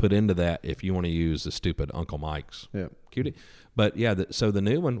that you can put into that if you want to use the stupid Uncle Mike's QD. But, yeah, so the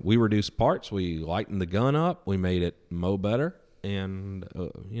new one, we reduced parts. We lightened the gun up. We made it mow better. And,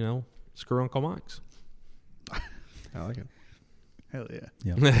 you know, screw Uncle Mike's. I like it. Hell yeah.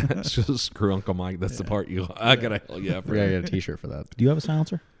 It's just screw Uncle Mike. That's the part I gotta hell yeah. I gotta get a t-shirt for that. Do you have a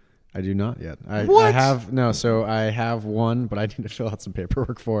silencer? I do not yet. What? I have no. So I have one, but I need to fill out some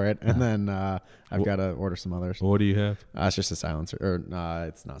paperwork for it, and then I've got to order some others. What do you have? It's just a silencer, or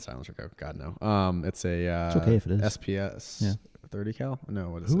it's not silencer. God no. It's a. It's okay if it is. SPS 30 cal.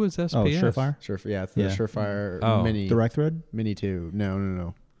 No, what is Who it? is SPS? Oh, Surefire. Yeah, it's the Surefire Mini. Direct thread. Mini 2.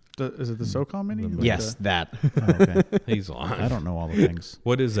 No. Is it the SOCOM Mini? Yes, that. Oh, okay. He's lying. I don't know all the things.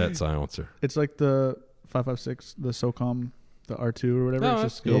 What is that silencer? It's like the 5.56, the SOCOM, the R2 or whatever. It's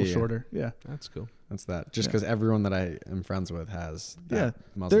just a little shorter. Yeah. That's cool. That's that. Just because everyone that I am friends with has that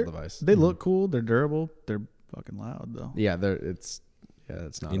muzzle device. They look cool. They're durable. They're fucking loud though. Yeah, it's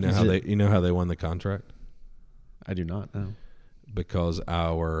not. You know how they won the contract? I do not know. Because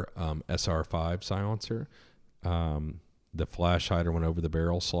our SR5 silencer, the flash hider went over the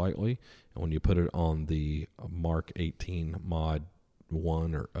barrel slightly, and when you put it on the Mark 18 Mod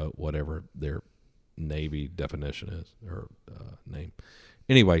 1 or whatever their Navy definition is, or name.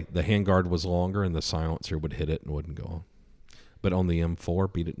 Anyway, the handguard was longer, and the silencer would hit it and wouldn't go on. But on the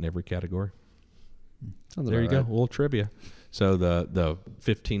M4, beat it in every category. There you go, a little trivia. So the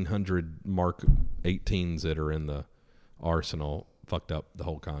 1,500 Mark 18s that are in the arsenal fucked up the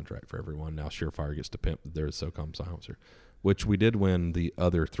whole contract for everyone. Now Surefire gets to pimp their SOCOM silencer, which we did win the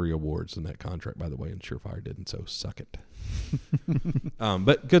other 3 awards in that contract, by the way, and Surefire didn't, so suck it.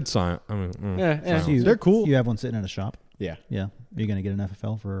 But good silence. They're cool. You have one sitting in a shop? Yeah. Yeah. Are you going to get an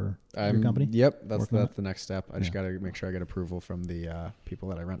FFL for your company? Yep. That's the next step. I just got to make sure I get approval from the people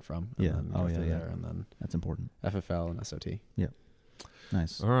that I rent from. Yeah. And then that's important. FFL and SOT. Yeah.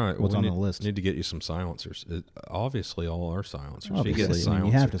 Nice. All right. What's on the list? Need to get you some silencers. Obviously, all our silencers. Obviously,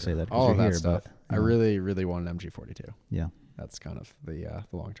 you have to say that. All of that here, stuff. But, I really, really want an MG42. Yeah. That's kind of the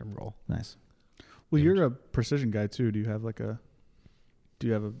long-term goal. Nice. Well, you're a precision guy too. Do you have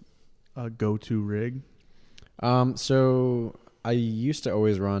a go-to rig? So I used to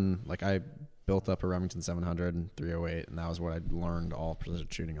always run, like I built up a Remington 700 and 308, and that was what I learned all precision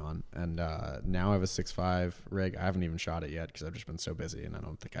shooting on. And now I have a 6.5 rig. I haven't even shot it yet because I've just been so busy, and I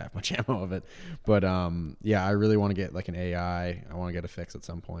don't think I have much ammo of it. But I really want to get like an AI. I want to get a fix at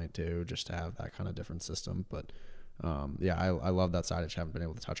some point too, just to have that kind of different system. But I love that side. I just haven't been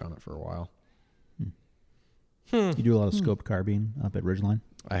able to touch on it for a while. You do a lot of scope carbine up at Ridgeline?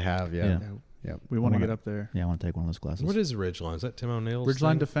 I have, yeah. We want to get up there. Yeah, I want to take one of those classes. What is Ridgeline? Is that Tim O'Neill's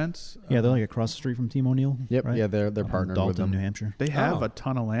Ridgeline thing? Defense? Yeah, they're like across the street from Team O'Neill. Yep. Right? Yeah, they're partnered Dalton, with them. New Hampshire. They have a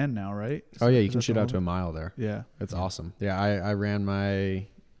ton of land now, right? You can shoot out to a mile there. Yeah. It's awesome. Yeah, I ran my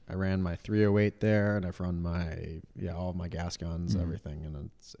 308 there, and I've run all of my gas guns, everything, and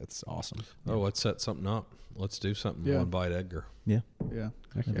it's awesome. Oh, let's set something up. Let's do something. We'll invite Edgar. Yeah. Yeah.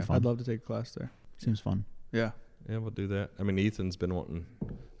 That'd be fun. I'd love to take a class there. Seems fun. Yeah. Yeah, we'll do that. I mean, Ethan's been wanting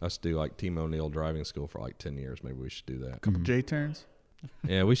us to do like Team O'Neill driving school for like 10 years. Maybe we should do that. Couple J turns.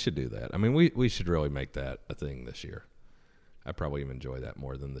 Yeah, we should do that. I mean, we should really make that a thing this year. I probably even enjoy that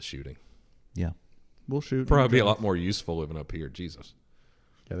more than the shooting. Yeah. We'll shoot. Probably be a lot more useful living up here. Jesus.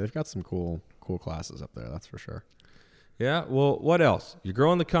 Yeah, they've got some cool classes up there. That's for sure. Yeah. Well, what else? You're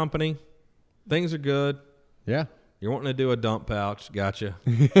growing the company. Things are good. Yeah. You're wanting to do a dump pouch. Gotcha.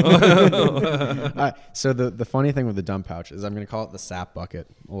 So the funny thing with the dump pouch is I'm going to call it the sap bucket,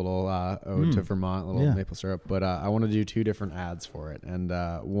 a little ode to Vermont, a little maple syrup. But I want to do 2 different ads for it. And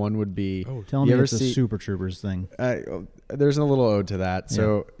one would be... Tell me it's a Super Troopers thing. There's a little ode to that.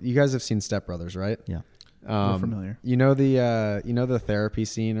 So you guys have seen Step Brothers, right? Yeah. We're familiar. You know the therapy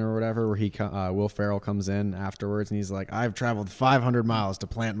scene or whatever where he Will Ferrell comes in afterwards and he's like, I've traveled 500 miles to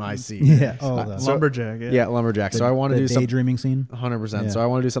plant my seed. Yeah. Lumberjack. Yeah, lumberjack. So I want to do some daydreaming scene. 100%. Yeah. So I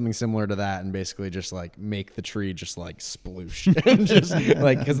want to do something similar to that and basically just like make the tree just like sploosh and just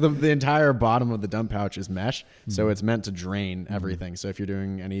like, because the entire bottom of the dump pouch is mesh, so it's meant to drain everything. So if you're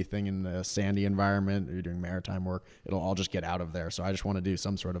doing anything in the sandy environment or you're doing maritime work, it'll all just get out of there. So I just want to do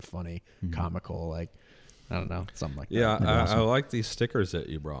some sort of funny, comical, like, I don't know, something like that. Yeah, I like these stickers that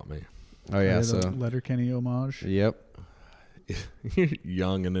you brought me. Oh yeah, so Letterkenny homage. Yep. You're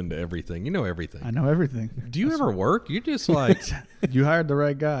young and into everything. You know everything. I know everything. Do you ever work? You just like you hired the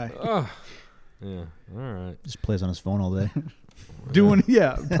right guy. Yeah. All right. Just plays on his phone all day.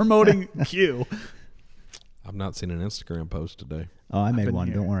 Promoting Q. I've not seen an Instagram post today. Oh, I made one.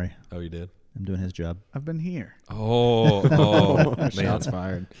 Here. Don't worry. Oh, you did? I'm doing his job. I've been here. Oh, man. Shots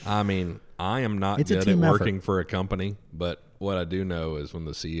fired. I mean, I am not good at working for a company, but what I do know is when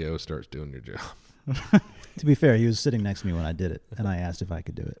the CEO starts doing your job. To be fair, he was sitting next to me when I did it, and I asked if I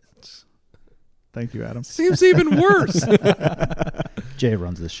could do it. Thank you, Adam. Seems even worse. Jay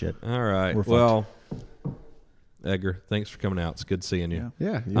runs this shit. All right. Well, Edgar, thanks for coming out. It's good seeing you.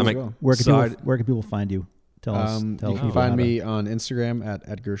 Yeah. Where can people find you? Tell us. You can find me on Instagram at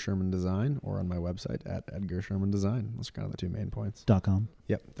Edgar Sherman Design or on my website at Edgar Sherman Design. Those are kind of the 2 main points. .com.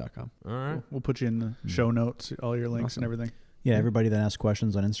 Yep. .com. All right. We'll put you in the show notes, all your links and everything. Yeah. Everybody that asks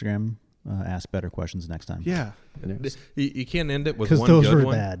questions on Instagram, ask better questions next time. Yeah. You can't end it with one those good were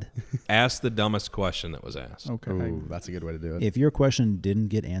one. Bad. Ask the dumbest question that was asked. Okay. Ooh, that's a good way to do it. If your question didn't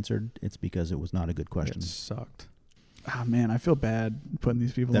get answered, it's because it was not a good question. It sucked. Ah, man, I feel bad putting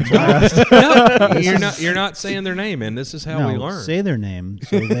these people in blast. No, you're not saying their name, and this is how we learn. Say their name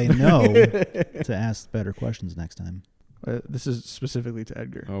so they know to ask better questions next time. This is specifically to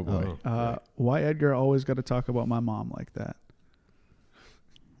Edgar. Oh boy. Why Edgar always got to talk about my mom like that?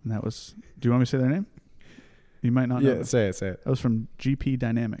 And that was. Do you want me to say their name? You might not know. Yeah, say it. That was from GP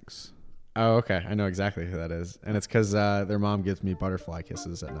Dynamics. Oh, okay. I know exactly who that is, and it's because their mom gives me butterfly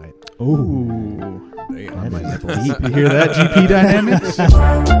kisses at night. Ooh. Damn. That might be You hear that, GP Dynamics?